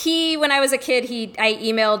 When I was a kid, I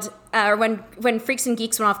emailed, when Freaks and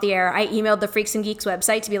Geeks went off the air, I emailed the Freaks and Geeks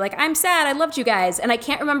website to be like, I'm sad, I loved you guys. And I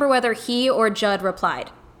can't remember whether he or Judd replied.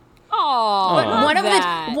 Oh,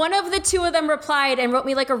 one of the two of them replied and wrote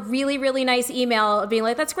me like a really, really nice email being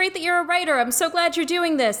like, that's great that you're a writer. I'm so glad you're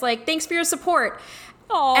doing this. Like, thanks for your support.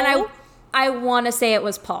 Aww. And I want to say it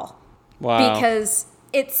was Paul. Wow. Because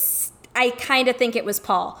I kind of think it was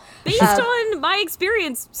Paul. Based on my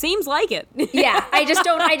experience, seems like it. Yeah, I just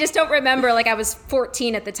don't remember. Like, I was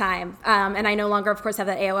 14 at the time, and I no longer, of course, have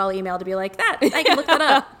that AOL email to be like that. I can look that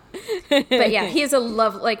up. But yeah, he is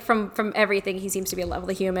a from everything. He seems to be a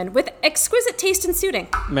lovely human with exquisite taste in suiting.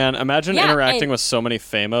 Man, imagine interacting with so many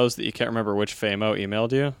famos that you can't remember which famo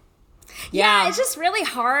emailed you. Yeah, it's just really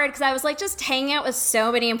hard because I was like just hanging out with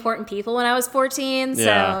so many important people when I was 14.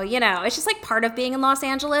 So, it's just like part of being in Los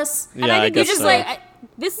Angeles. Yeah, and I think this is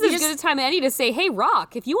as good a time as any to say, hey,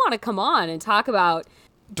 Rock, if you want to come on and talk about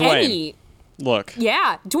Dwayne. Look.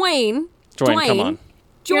 Yeah, Dwayne, come on.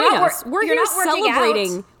 Join us. We're here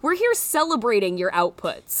celebrating. We're here celebrating your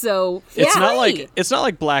output. So it's not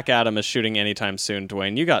like Black Adam is shooting anytime soon,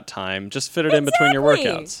 Dwayne. You got time. Just fit it in between your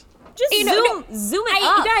workouts. Just zoom it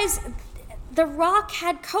up. You guys, The Rock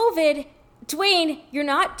had COVID. Dwayne, you're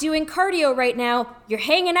not doing cardio right now. You're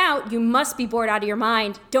hanging out. You must be bored out of your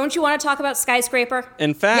mind. Don't you want to talk about Skyscraper?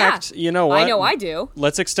 In fact, you know what? I know I do.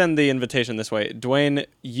 Let's extend the invitation this way. Dwayne,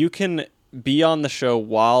 you can be on the show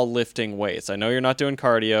while lifting weights. I know you're not doing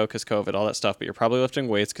cardio because COVID, all that stuff, but you're probably lifting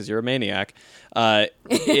weights because you're a maniac.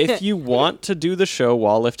 If you want to do the show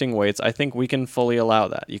while lifting weights, I think we can fully allow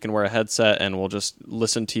that. You can wear a headset and we'll just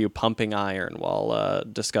listen to you pumping iron while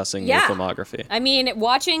discussing your filmography. I mean,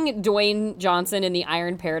 watching Dwayne Johnson in the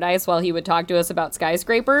Iron Paradise while he would talk to us about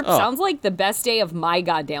Skyscraper sounds like the best day of my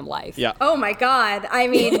goddamn life. Yeah. Oh my God. I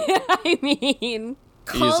mean...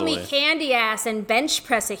 Call me candy ass and bench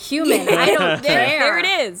press a human. I don't care.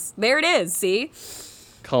 There it is. See?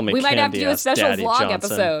 Call me. We might have to do a special Daddy vlog Johnson.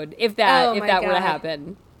 episode if that were to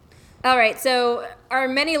happen. All right. So our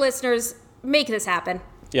many listeners, make this happen.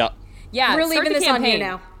 Yeah. Yeah. We're leaving this on you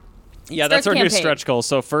now. Yeah, that's our new stretch goal.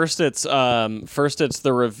 So first it's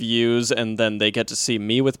the reviews, and then they get to see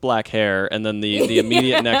me with black hair, and then the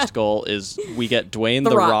immediate next goal is we get Dwayne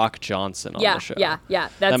the Rock Johnson on the show. Yeah.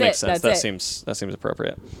 That's that makes sense. That seems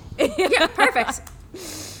appropriate. Yeah, perfect.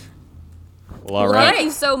 Well, all right. Thank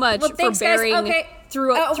you so much thanks, for bearing guys.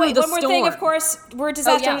 through the one more storm. thing, of course. We're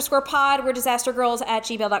disaster_pod. We're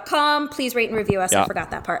disastergirls@gmail.com. Please rate and review us. I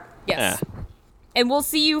forgot that part. Yes. And we'll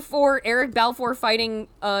see you for Eric Balfour fighting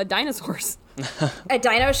dinosaurs. A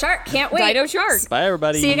dino shark. Can't wait. Dino shark. Bye,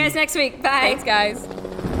 everybody. See you guys next week. Bye. Thanks, guys.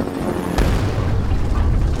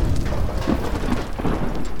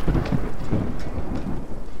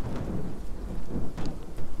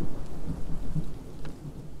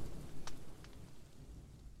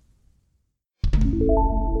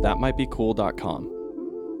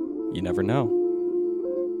 Thatmightbecool.com. You never know.